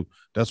gamble too.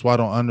 That's why I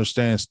don't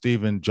understand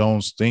Stephen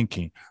Jones'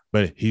 thinking,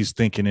 but he's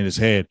thinking in his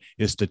head,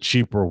 it's the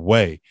cheaper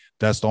way.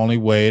 That's the only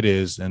way it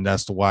is, and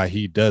that's why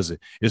he does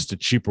it. It's the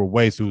cheaper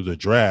way through the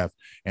draft,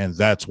 and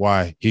that's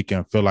why he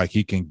can feel like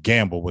he can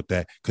gamble with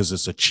that, because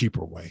it's a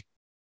cheaper way.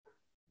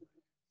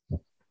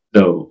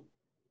 So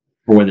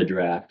for the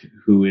draft,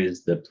 who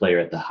is the player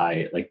at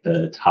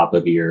the top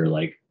of your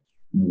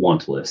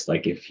want list?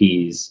 Like, if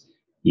he's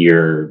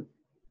your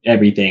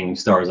everything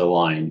stars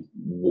align,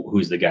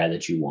 who's the guy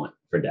that you want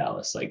for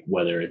Dallas? Like,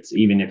 whether it's,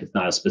 even if it's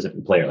not a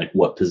specific player, like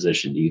what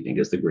position do you think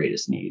is the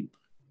greatest need?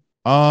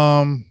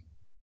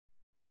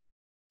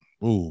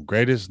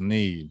 Greatest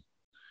need.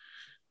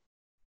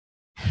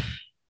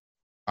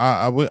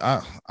 I'm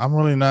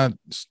really not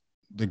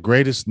the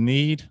greatest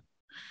need.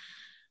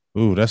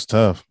 That's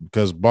tough,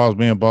 because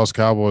Boss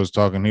Cowboys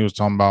talking, he was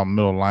talking about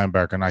middle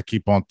linebacker, and I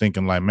keep on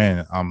thinking like,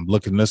 man, I'm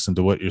listening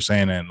to what you're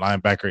saying in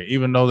linebacker,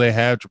 even though they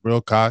have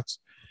Jabril Cox,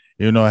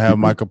 even though they have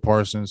Micah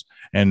Parsons,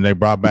 and they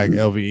brought back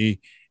LVE,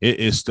 it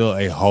is still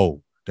a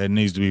hole. that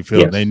needs to be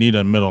filled. Yes. They need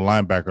a middle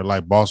linebacker.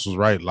 Like Boss was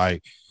right.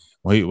 Like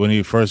when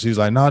he first, he's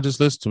like, no, just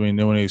listen to me. And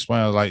then when he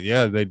explained, I was like,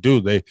 yeah, they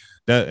do. That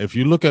if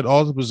you look at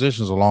all the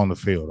positions along the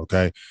field,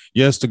 okay,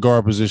 yes, the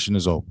guard position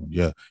is open.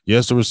 Yeah.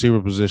 Yes, the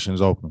receiver position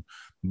is open.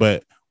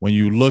 But when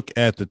you look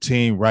at the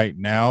team right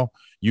now,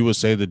 you would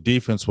say the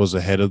defense was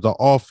ahead of the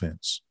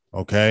offense.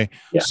 Okay.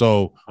 Yeah.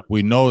 So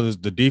we know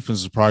that the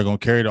defense is probably going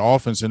to carry the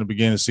offense in the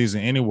beginning of the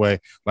season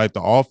anyway. Like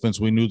the offense,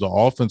 we knew the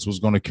offense was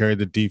going to carry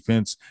the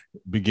defense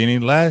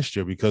beginning last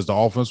year because the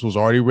offense was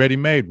already ready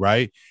made,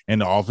 right? And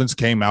the offense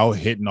came out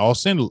hitting all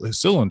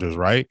cylinders,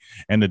 right?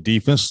 And the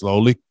defense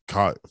slowly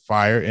caught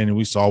fire, and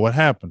we saw what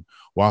happened.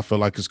 Well, I feel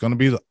like it's going to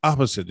be the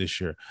opposite this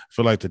year. I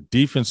feel like the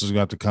defense is going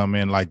to have to come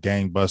in like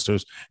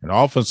gangbusters, and the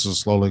offense is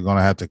slowly going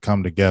to have to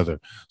come together.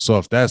 So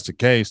if that's the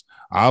case,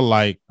 I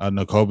like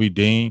Nakobe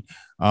Dean.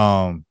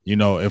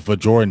 If a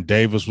Jordan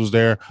Davis was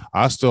there,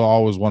 I still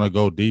always want to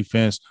go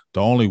defense.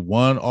 The only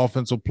one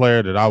offensive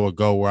player that I would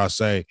go where I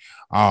say,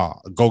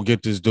 go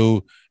get this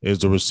dude is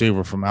the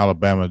receiver from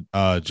Alabama,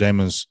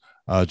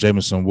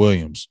 Jamison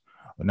Williams.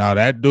 Now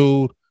that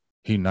dude,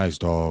 he nice,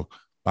 dog.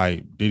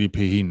 Like DDP,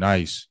 he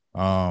nice.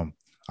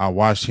 I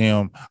watched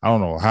him. I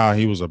don't know how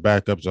he was a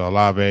backup to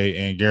Olave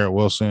and Garrett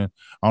Wilson.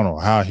 I don't know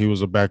how he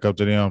was a backup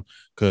to them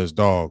because,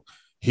 dog,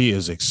 he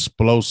is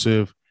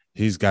explosive.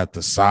 He's got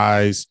the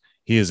size.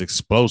 He is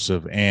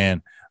explosive,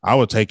 and I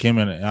would take him.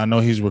 And I know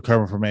he's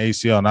recovering from an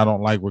ACL, and I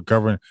don't like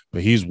recovering,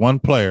 but he's one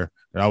player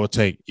that I would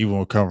take even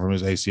recovering from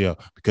his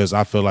ACL because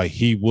I feel like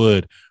he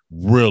would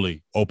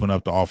really open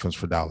up the offense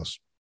for Dallas.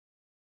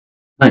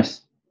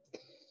 Nice.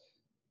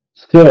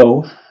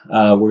 So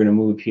we're going to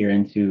move here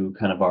into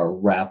kind of our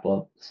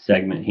wrap-up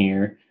segment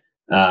here.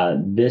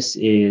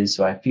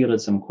 So I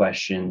fielded some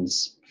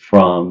questions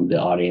from the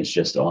audience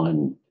just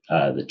on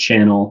the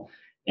channel.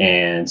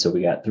 And so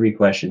we got 3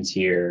 questions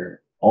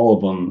here. All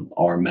of them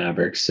are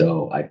Mavericks,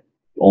 so I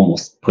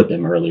almost put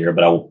them earlier,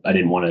 but I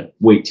didn't want to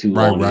wait too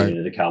long to get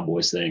into the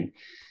Cowboys thing.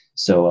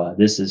 So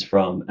this is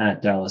from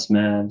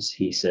 @DallasMavs.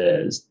 He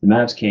says the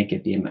Mavs can't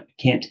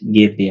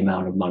give the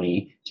amount of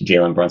money to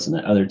Jalen Brunson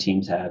that other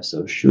teams have.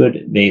 So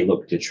should they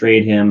look to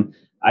trade him?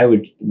 I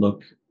would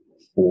look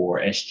for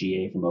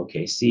SGA from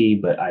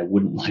OKC, but I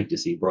wouldn't like to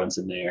see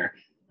Brunson there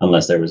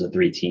unless there was a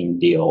 3-team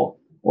deal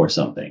or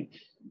something.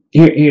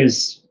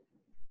 Here's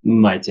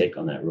my take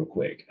on that real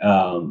quick.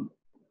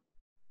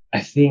 I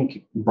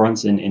think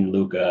Brunson and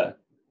Luka,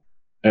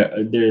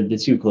 they're the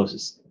 2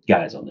 closest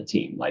guys on the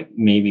team. Like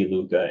maybe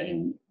Luka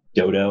and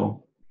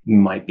Dodo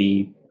might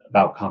be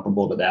about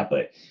comparable to that,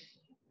 but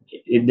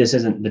this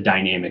isn't the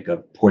dynamic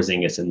of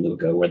Porzingis and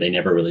Luka where they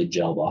never really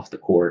gel off the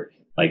court.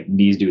 Like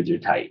these dudes are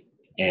tight,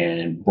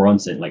 and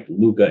Brunson, like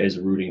Luka is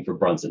rooting for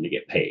Brunson to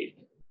get paid.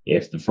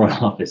 If the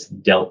front office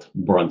dealt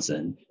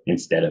Brunson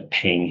instead of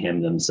paying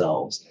him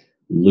themselves,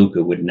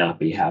 Luka would not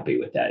be happy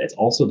with that. It's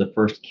also the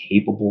first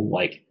capable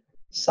like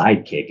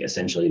sidekick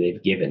essentially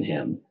they've given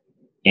him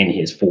in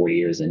his 4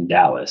 years in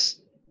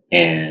Dallas.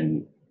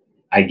 And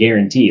I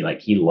guarantee like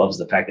he loves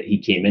the fact that he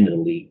came into the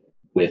league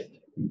with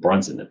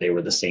Brunson, that they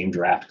were the same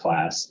draft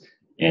class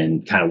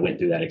and kind of went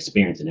through that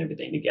experience and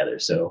everything together.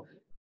 So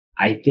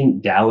I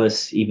think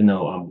Dallas, even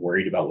though I'm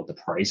worried about what the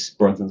price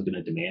Brunson's going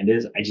to demand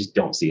is, I just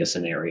don't see a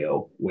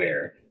scenario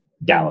where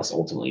Dallas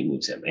ultimately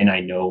moves him. And I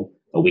know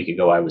a week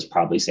ago I was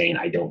probably saying,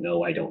 I don't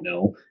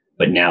know.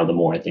 But now the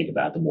more I think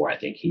about it, the more I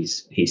think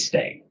he's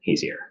staying.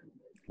 He's here.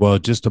 Well,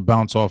 just to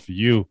bounce off of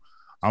you,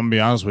 I'm gonna be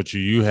honest with you.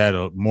 You had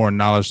more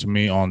knowledge to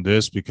me on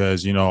this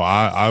because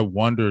I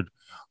wondered,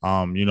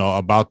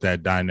 about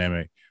that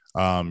dynamic.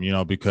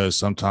 Because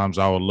sometimes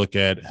I would look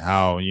at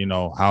how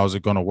is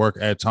it going to work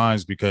at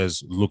times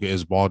because Luka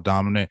is ball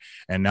dominant,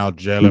 and now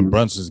Jalen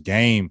Brunson's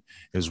game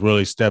is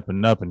really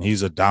stepping up, and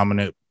he's a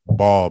dominant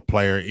ball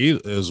player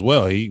as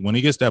well. When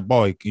he gets that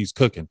ball, he's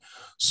cooking.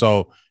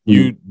 So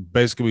you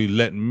basically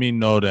letting me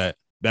know that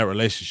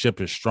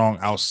relationship is strong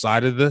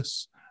outside of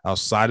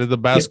the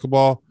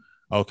basketball.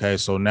 Okay,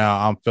 so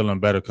now I'm feeling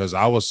better because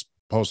I was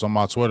posting on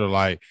my Twitter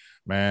like,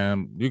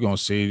 man, you're gonna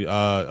see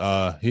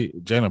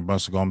Jalen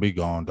Brunson gonna be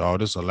gone,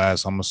 dog. This is the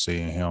last I'm gonna see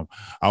him.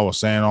 I was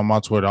saying on my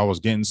Twitter, I was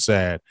getting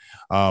sad.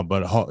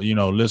 But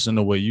listen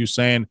to what you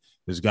saying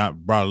has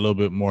brought a little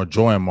bit more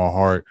joy in my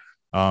heart,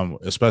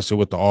 especially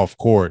with the off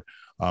court.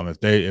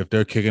 If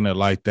they're kicking it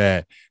like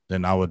that,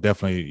 then I would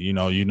definitely,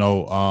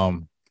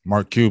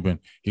 Mark Cuban,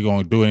 he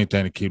gonna do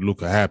anything to keep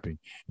Luka happy.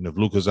 And if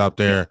Luka's out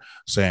there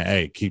saying,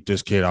 "Hey, keep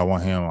this kid. I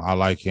want him. I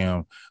like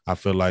him," I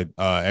feel like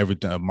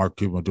everything Mark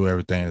Cuban will do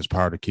everything in his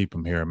power to keep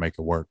him here and make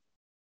it work.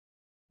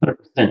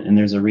 100%. And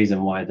there's a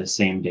reason why the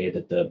same day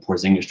that the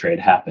Porzingis trade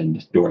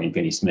happened, Dorian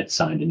Finney-Smith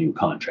signed a new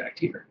contract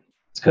here.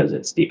 It's because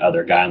it's the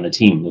other guy on the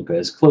team Luka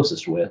is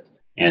closest with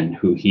and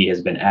who he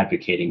has been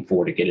advocating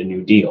for to get a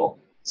new deal.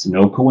 It's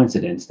no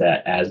coincidence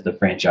that as the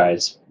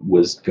franchise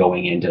was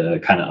going into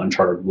kind of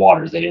uncharted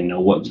waters, they didn't know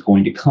what was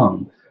going to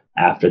come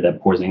after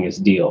that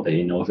Porzingis deal. They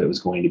didn't know if it was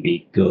going to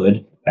be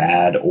good,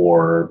 bad,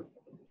 or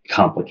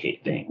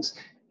complicate things.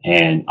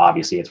 And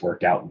obviously it's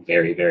worked out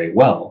very, very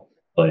well.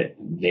 But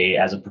they,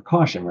 as a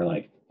precaution, were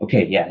like,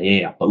 okay,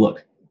 yeah. But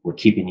look, we're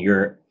keeping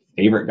your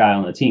favorite guy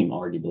on the team,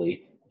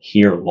 arguably,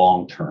 here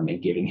long term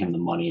and giving him the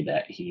money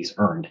that he's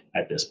earned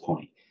at this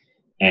point.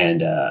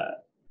 And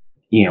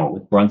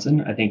with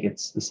Brunson, I think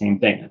it's the same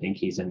thing. I think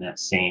he's in that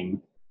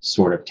same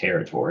sort of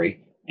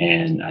territory,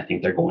 and I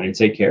think they're going to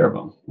take care of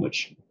him,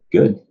 which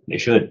good, they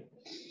should.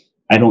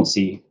 I don't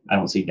see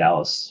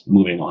Dallas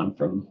moving on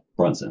from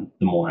Brunson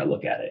the more I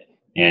look at it.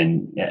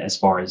 And as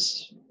far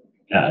as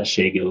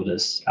Shai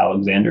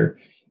Gilgeous-Alexander,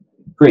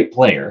 great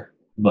player,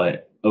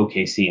 but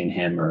OKC and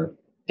him are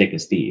thick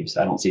as thieves.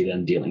 I don't see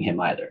them dealing him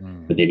either.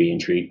 Would they be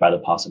intrigued by the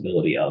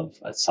possibility of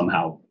a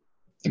somehow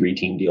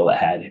 3-team deal that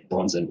had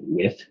Brunson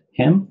with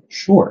him?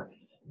 Sure.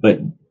 But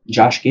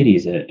Josh Giddey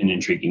is an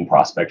intriguing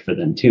prospect for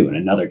them too, and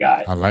another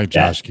guy. I like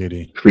Josh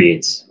Giddey.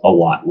 Creates a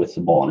lot with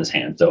the ball in his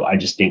hand. So I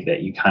just think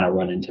that you kind of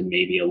run into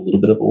maybe a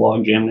little bit of a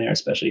logjam there,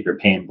 especially if you're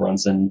paying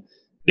Brunson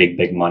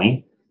big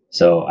money.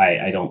 So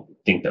I don't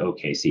think the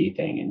OKC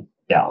thing in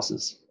Dallas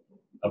is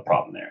a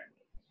problem there.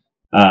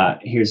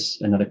 Here's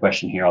another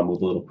question here. I'll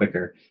move a little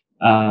quicker.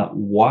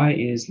 Why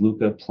is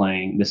Luka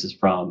playing? This is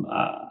from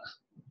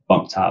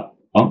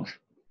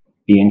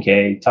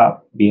BNK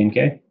Top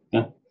BNK.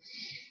 Yeah.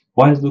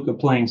 Why is Luka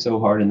playing so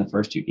hard in the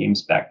first 2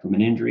 games back from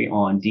an injury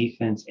on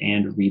defense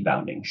and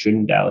rebounding?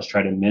 Shouldn't Dallas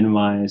try to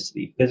minimize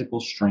the physical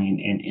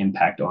strain and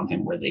impact on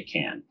him where they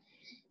can?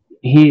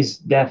 He's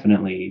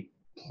definitely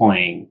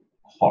playing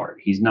hard.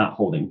 He's not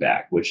holding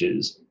back, which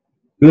is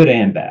good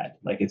and bad.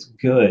 Like, it's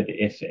good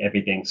if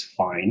everything's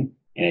fine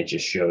and it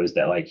just shows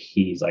that like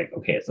he's like,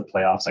 okay, it's the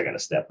playoffs, I got to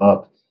step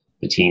up.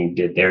 The team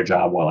did their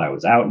job while I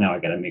was out. Now I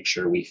got to make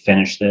sure we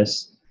finish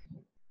this.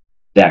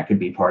 That could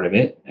be part of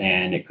it.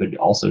 And it could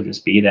also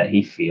just be that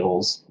he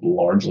feels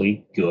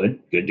largely good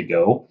to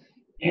go,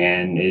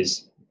 and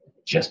is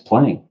just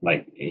playing.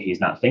 Like, he's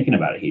not thinking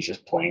about it. He's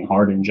just playing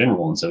hard in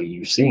general. And so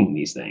you're seeing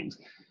these things.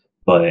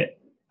 But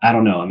I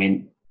don't know. I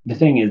mean, the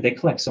thing is, they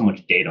collect so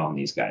much data on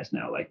these guys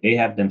now. Like, they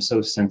have them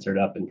so censored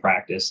up in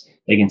practice.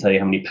 They can tell you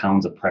how many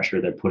pounds of pressure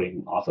they're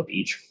putting off of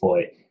each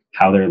foot,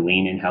 how they're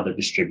leaning, how they're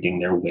distributing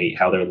their weight,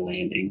 how they're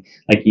landing.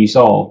 Like you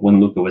saw when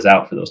Luka was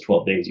out for those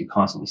 12 days, you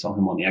constantly saw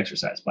him on the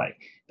exercise bike.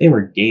 They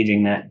were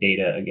gauging that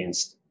data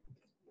against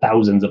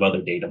thousands of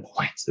other data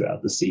points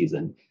throughout the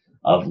season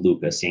of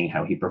Luka, seeing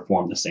how he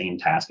performed the same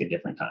task at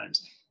different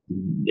times.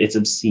 It's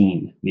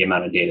obscene the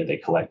amount of data they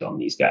collect on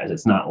these guys.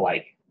 It's not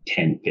like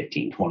 10,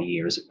 15, 20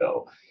 years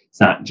ago. It's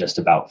not just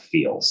about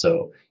feel.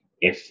 So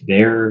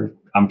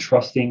I'm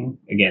trusting,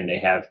 again, they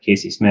have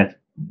Casey Smith,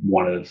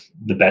 one of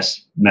the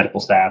best medical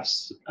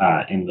staffs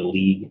in the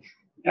league,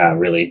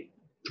 really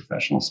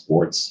professional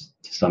sports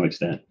to some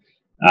extent.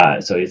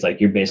 So it's like,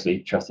 you're basically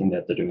trusting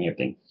that they're doing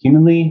everything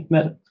humanly,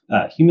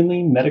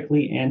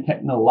 medically, and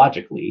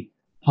technologically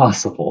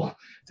possible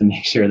to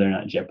make sure they're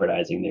not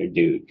jeopardizing their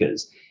dude.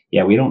 Because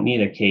we don't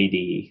need a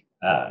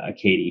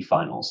KD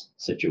finals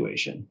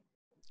situation.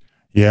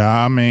 Yeah,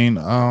 I mean,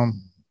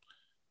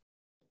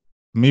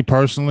 me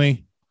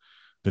personally,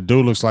 the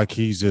dude looks like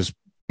he's just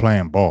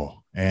playing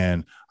ball.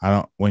 And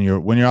when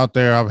you're out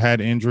there, I've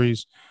had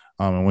injuries.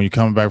 And when you're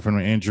coming back from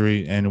an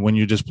injury, and when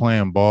you're just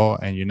playing ball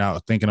and you're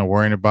not thinking of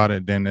worrying about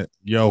it, then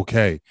you're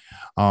okay.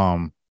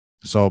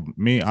 So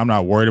I'm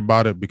not worried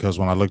about it, because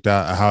when I looked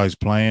at how he's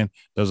playing,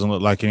 doesn't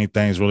look like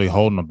anything's really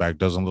holding him back.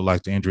 Doesn't look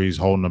like the injury is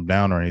holding him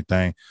down or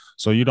anything.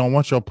 So you don't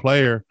want your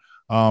player,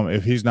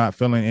 if he's not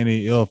feeling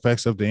any ill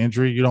effects of the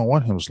injury, you don't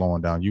want him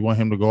slowing down. You want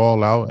him to go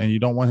all out, and you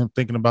don't want him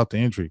thinking about the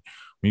injury.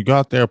 When you go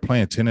out there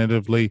playing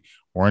tentatively,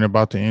 worrying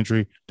about the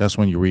injury, that's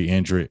when you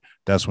re-injure it.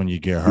 That's when you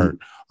get hurt.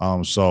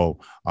 So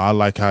I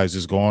like how he's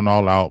just going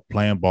all out,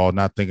 playing ball,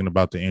 not thinking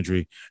about the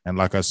injury. And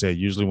like I said,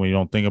 usually when you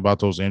don't think about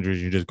those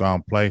injuries, you just go out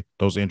and play,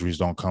 those injuries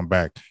don't come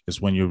back.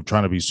 It's when you're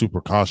trying to be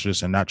super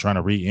cautious and not trying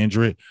to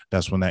re-injure it,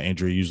 that's when that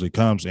injury usually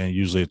comes. And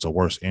usually it's a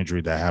worse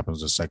injury that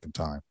happens the second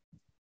time.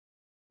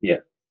 Yeah.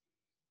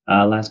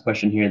 Last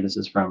question here. This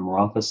is from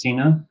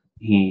Rafasina.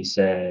 He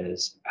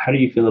says, how do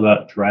you feel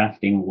about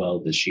drafting well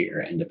this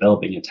year and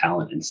developing a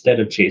talent instead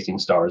of chasing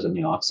stars in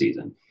the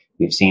offseason?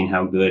 We've seen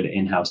how good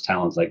in-house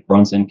talents like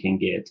Brunson can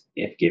get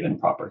if given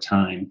proper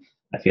time.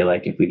 I feel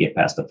like if we get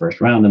past the first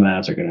round, the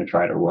Mavs are going to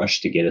try to rush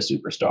to get a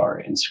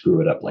superstar and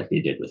screw it up like they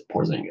did with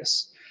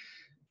Porzingis.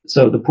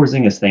 So the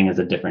Porzingis thing is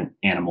a different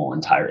animal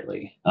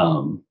entirely.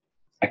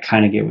 I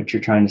kind of get what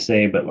you're trying to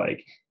say, but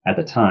like at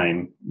the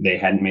time, they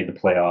hadn't made the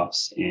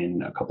playoffs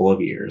in a couple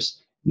of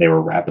years. They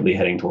were rapidly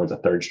heading towards a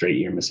third straight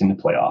year missing the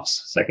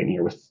playoffs. Second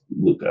year with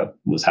Luka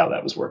was how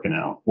that was working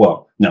out.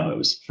 Well, no, it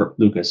was for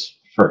Luka's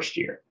first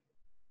year.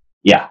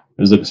 Yeah,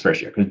 it was Luka's first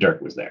year because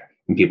Dirk was there,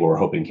 and people were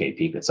hoping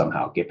KP could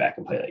somehow get back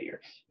and play that year.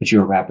 But you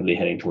were rapidly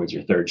heading towards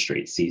your third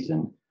straight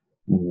season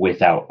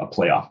without a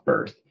playoff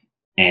berth,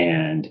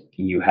 and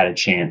you had a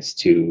chance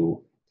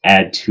to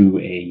add to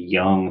a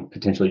young,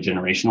 potentially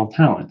generational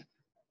talent,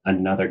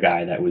 another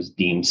guy that was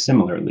deemed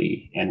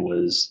similarly and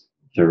was,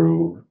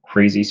 through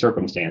crazy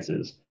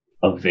circumstances,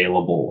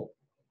 available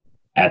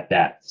at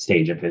that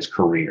stage of his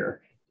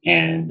career.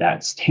 And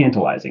that's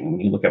tantalizing.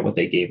 When you look at what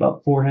they gave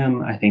up for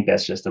him, I think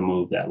that's just a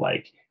move that,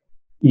 like,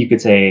 you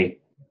could say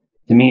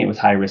to me, it was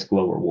high risk,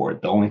 low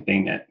reward. The only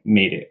thing that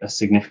made it a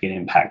significant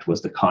impact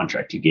was the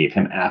contract you gave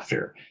him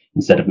after.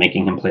 Instead of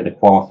making him play the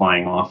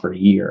qualifying offer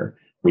year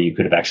where you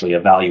could have actually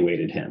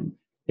evaluated him,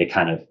 they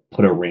kind of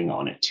put a ring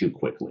on it too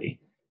quickly.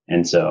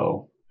 And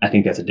so I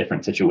think that's a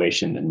different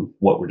situation than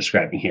what we're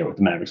describing here with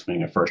the Mavericks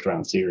winning a first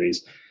round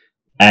series.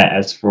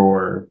 As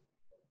for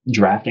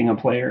drafting a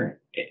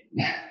player,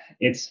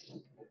 it's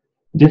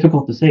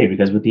difficult to say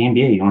because with the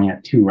NBA, you only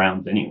have 2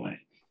 rounds anyway.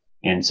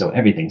 And so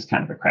everything's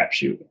kind of a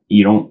crapshoot.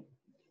 You don't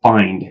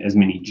find as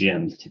many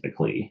gems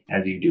typically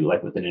as you do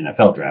like with an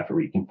NFL draft where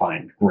you can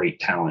find great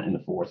talent in the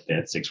 4th,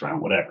 5th, 6th round,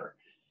 whatever.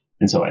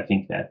 And so I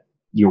think that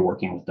you're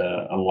working with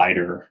a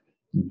lighter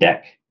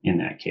deck in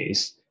that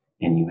case,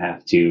 and you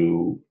have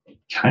to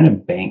kind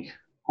of bank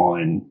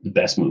on the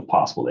best move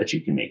possible that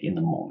you can make in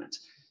the moment.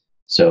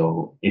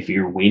 So if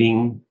you're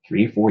waiting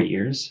 3 or 4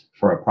 years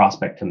for a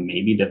prospect to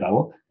maybe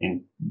develop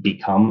and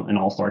become an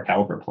all-star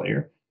caliber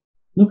player,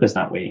 Luka's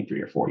not waiting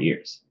 3 or 4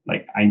 years.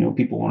 Like, I know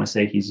people want to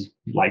say he's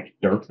like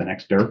Dirk, the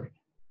next Dirk.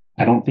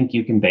 I don't think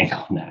you can bank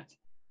on that.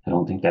 I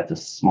don't think that's a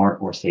smart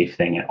or safe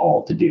thing at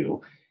all to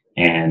do.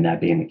 And that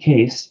being the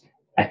case,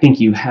 I think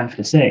you have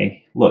to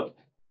say, look,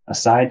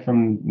 aside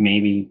from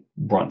maybe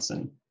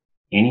Brunson,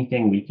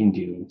 anything we can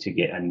do to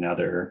get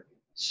another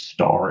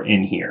star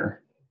in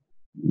here,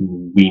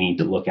 we need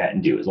to look at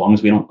and do. As long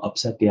as we don't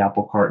upset the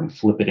apple cart and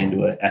flip it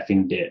into an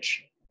effing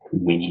ditch,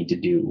 we need to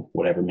do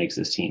whatever makes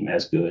this team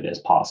as good as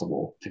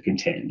possible to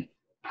contend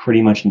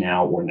pretty much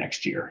now or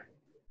next year.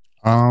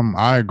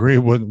 I agree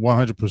with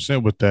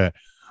 100% with that,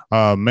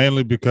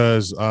 mainly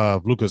because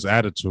of Luka's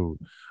attitude.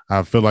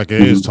 I feel like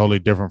it is totally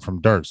different from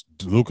Dirk's.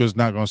 Luka's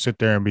not going to sit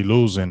there and be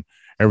losing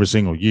every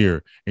single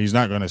year. He's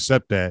not going to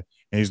accept that,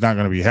 and he's not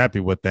going to be happy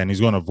with that, and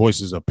he's going to voice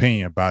his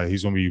opinion about it.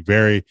 He's going to be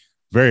very,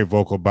 very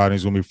vocal about it.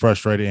 He's going to be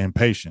frustrated and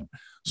impatient.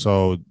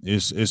 So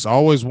it's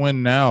always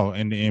win now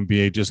in the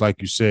NBA, just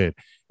like you said.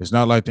 It's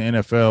not like the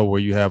NFL where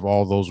you have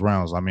all those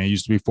rounds. I mean, it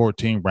used to be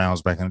 14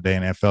 rounds back in the day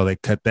in the NFL. They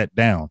cut that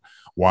down.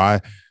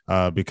 Why?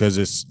 Because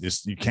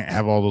it's you can't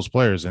have all those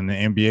players. In the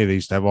NBA, they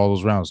used to have all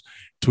those rounds.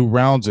 2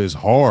 rounds is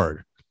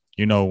hard.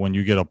 You know, when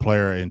you get a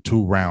player in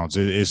 2 rounds,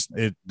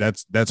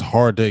 that's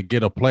hard to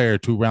get a player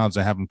 2 rounds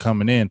and have them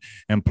coming in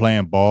and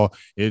playing ball.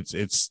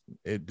 It's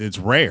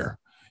rare.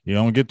 You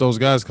don't get those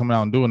guys coming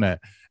out and doing that.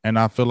 And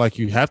I feel like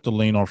you have to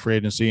lean on free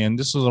agency. And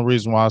this is the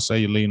reason why I say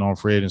you lean on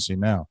free agency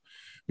now,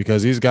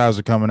 because these guys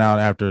are coming out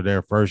after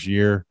their first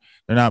year.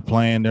 They're not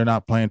playing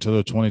till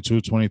they're 22,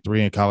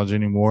 23 in college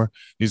anymore.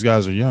 These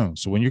guys are young.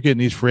 So when you're getting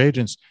these free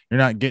agents, you're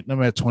not getting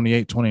them at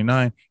 28,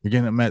 29. You're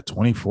getting them at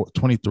 24,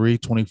 23,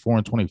 24,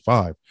 and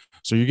 25.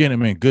 So you're getting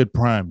them in good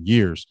prime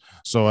years.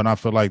 So, and I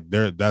feel like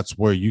that's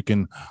where you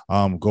can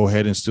go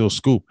ahead and still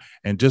scoop.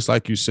 And just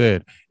like you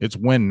said, it's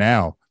win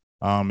now.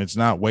 It's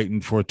not waiting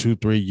for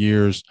 2-3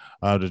 years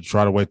to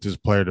try to wait this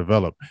player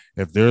develop.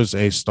 If there's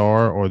a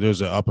star or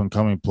there's an up and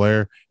coming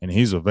player and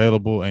he's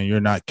available and you're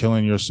not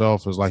killing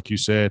yourself, as like you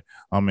said,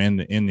 in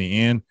the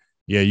end,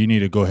 yeah, you need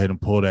to go ahead and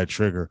pull that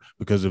trigger,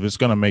 because if it's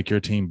going to make your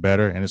team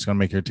better, and it's going to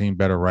make your team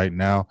better right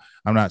now,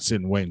 I'm not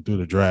sitting waiting through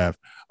the draft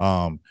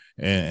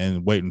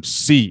and waiting to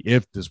see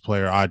if this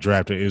player I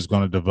drafted is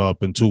going to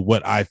develop into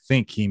what I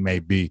think he may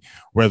be,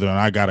 rather than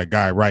I got a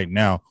guy right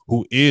now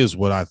who is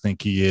what I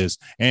think he is,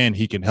 and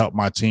he can help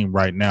my team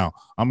right now.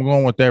 I'm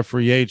going with that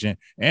free agent,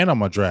 and I'm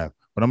going to draft,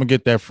 but I'm going to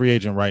get that free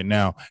agent right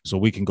now so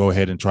we can go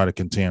ahead and try to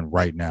contend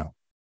right now.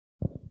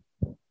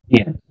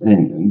 Yeah,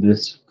 and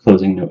this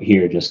closing note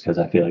here, just because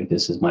I feel like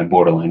this is my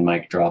borderline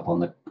mic drop on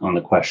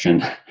the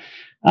question.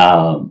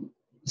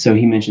 So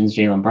he mentions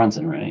Jalen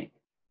Brunson, right?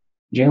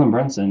 Jalen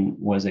Brunson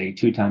was a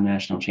 2-time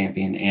national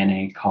champion and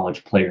a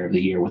college player of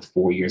the year with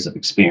 4 years of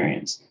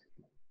experience.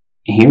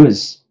 He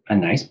was a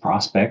nice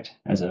prospect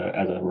as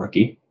a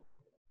rookie,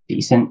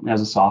 decent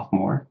as a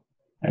sophomore.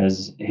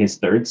 As his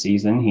 3rd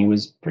season, he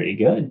was pretty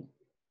good.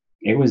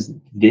 It was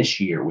this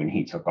year when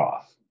he took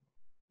off.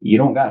 You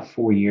don't got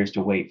 4 years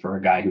to wait for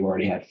a guy who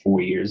already had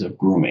 4 years of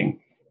grooming,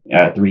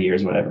 3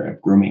 years, whatever,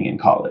 of grooming in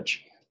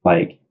college.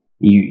 Like,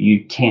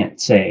 you can't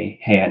say,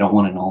 hey, I don't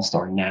want an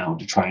all-star now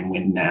to try and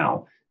win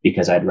now,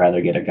 because I'd rather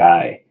get a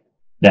guy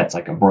that's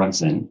like a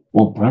Brunson.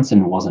 Well,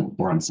 Brunson wasn't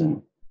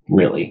Brunson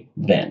really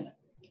then.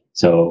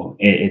 So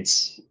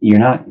you're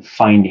not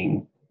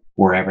finding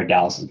wherever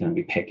Dallas is going to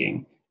be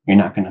picking. You're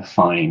not going to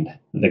find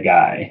the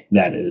guy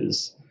that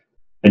is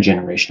a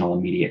generational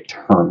immediate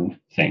turn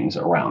things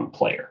around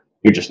player.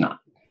 You're just not.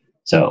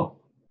 So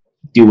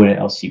do what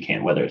else you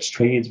can, whether it's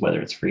trades,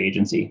 whether it's free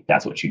agency,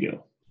 that's what you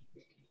do.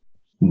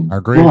 I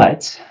agree.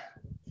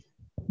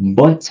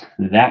 But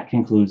that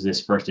concludes this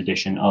first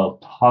edition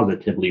of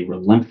Positively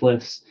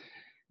Relentless,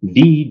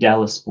 the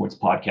Dallas sports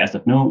podcast.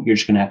 If no, you're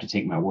just going to have to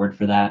take my word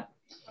for that.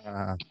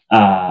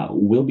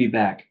 We'll be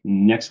back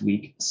next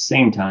week,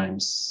 same time,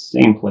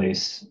 same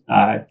place,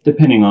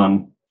 depending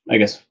on, I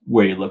guess,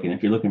 where you're looking.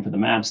 If you're looking for the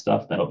Mavs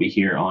stuff, that'll be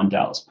here on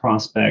Dallas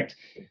Prospect.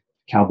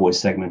 Cowboys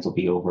segments will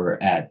be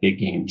over at Big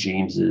Game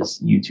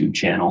James's YouTube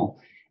channel.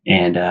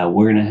 And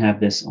we're going to have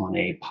this on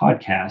a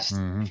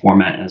podcast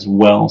format as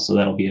well. So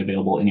that'll be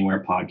available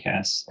anywhere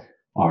podcasts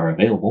are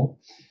available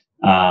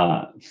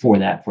for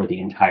the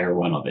entire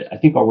run of it. I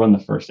think I'll run the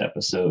first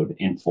episode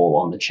in full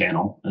on the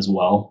channel as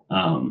well,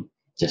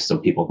 just so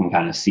people can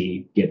kind of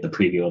get the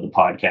preview of the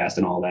podcast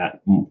and all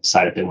that,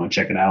 decide if they want to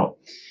check it out.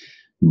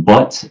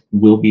 But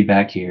we'll be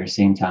back here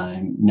same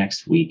time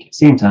next week,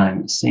 same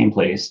time, same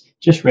place,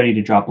 just ready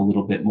to drop a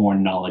little bit more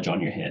knowledge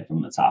on your head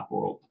from the top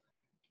world.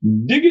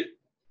 Dig it.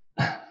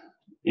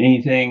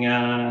 Anything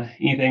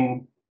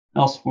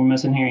else we're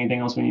missing here? Anything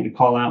else we need to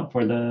call out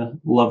for the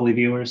lovely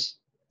viewers,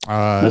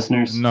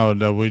 listeners?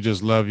 No, we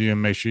just love you,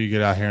 and make sure you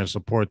get out here and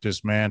support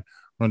this, man.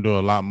 We're gonna do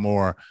a lot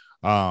more,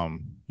 a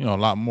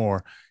lot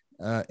more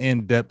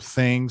in-depth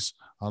things,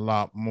 a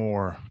lot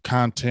more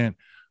content.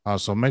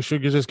 So make sure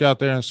you just get out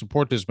there and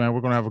support this, man.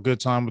 We're gonna have a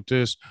good time with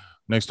this.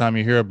 Next time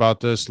you hear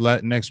about this,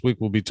 next week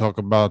we'll be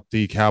talking about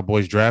the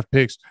Cowboys draft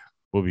picks.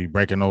 We'll be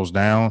breaking those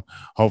down.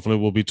 Hopefully,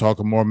 we'll be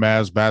talking more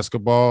Mavs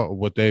basketball,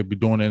 what they'll be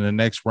doing in the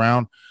next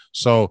round.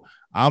 So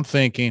I'm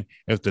thinking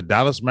if the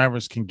Dallas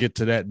Mavericks can get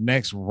to that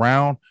next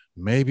round,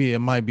 maybe it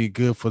might be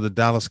good for the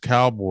Dallas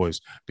Cowboys,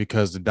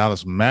 because the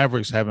Dallas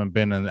Mavericks haven't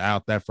been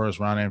out that first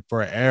round in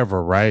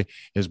forever, right?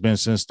 It's been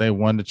since they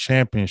won the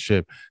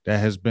championship. That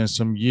has been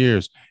some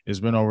years.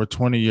 It's been over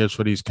 20 years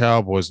for these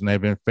Cowboys, and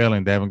they've been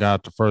failing. They haven't got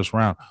out the first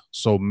round.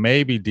 So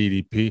maybe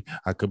DDP,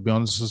 I could be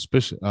on the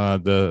suspicion,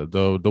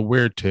 the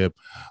weird tip,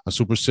 a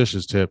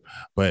superstitious tip,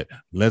 but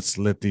let's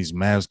let these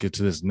Mavs get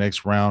to this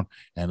next round,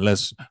 and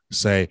let's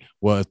say,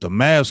 well, if the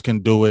Mavs can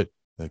do it,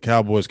 the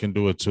Cowboys can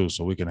do it too,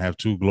 so we can have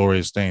two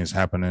glorious things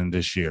happening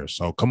this year.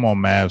 So come on,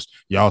 Mavs.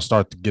 Y'all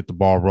start to get the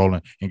ball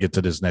rolling and get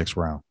to this next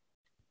round.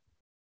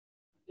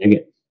 Dig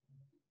it.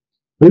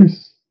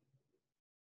 Peace.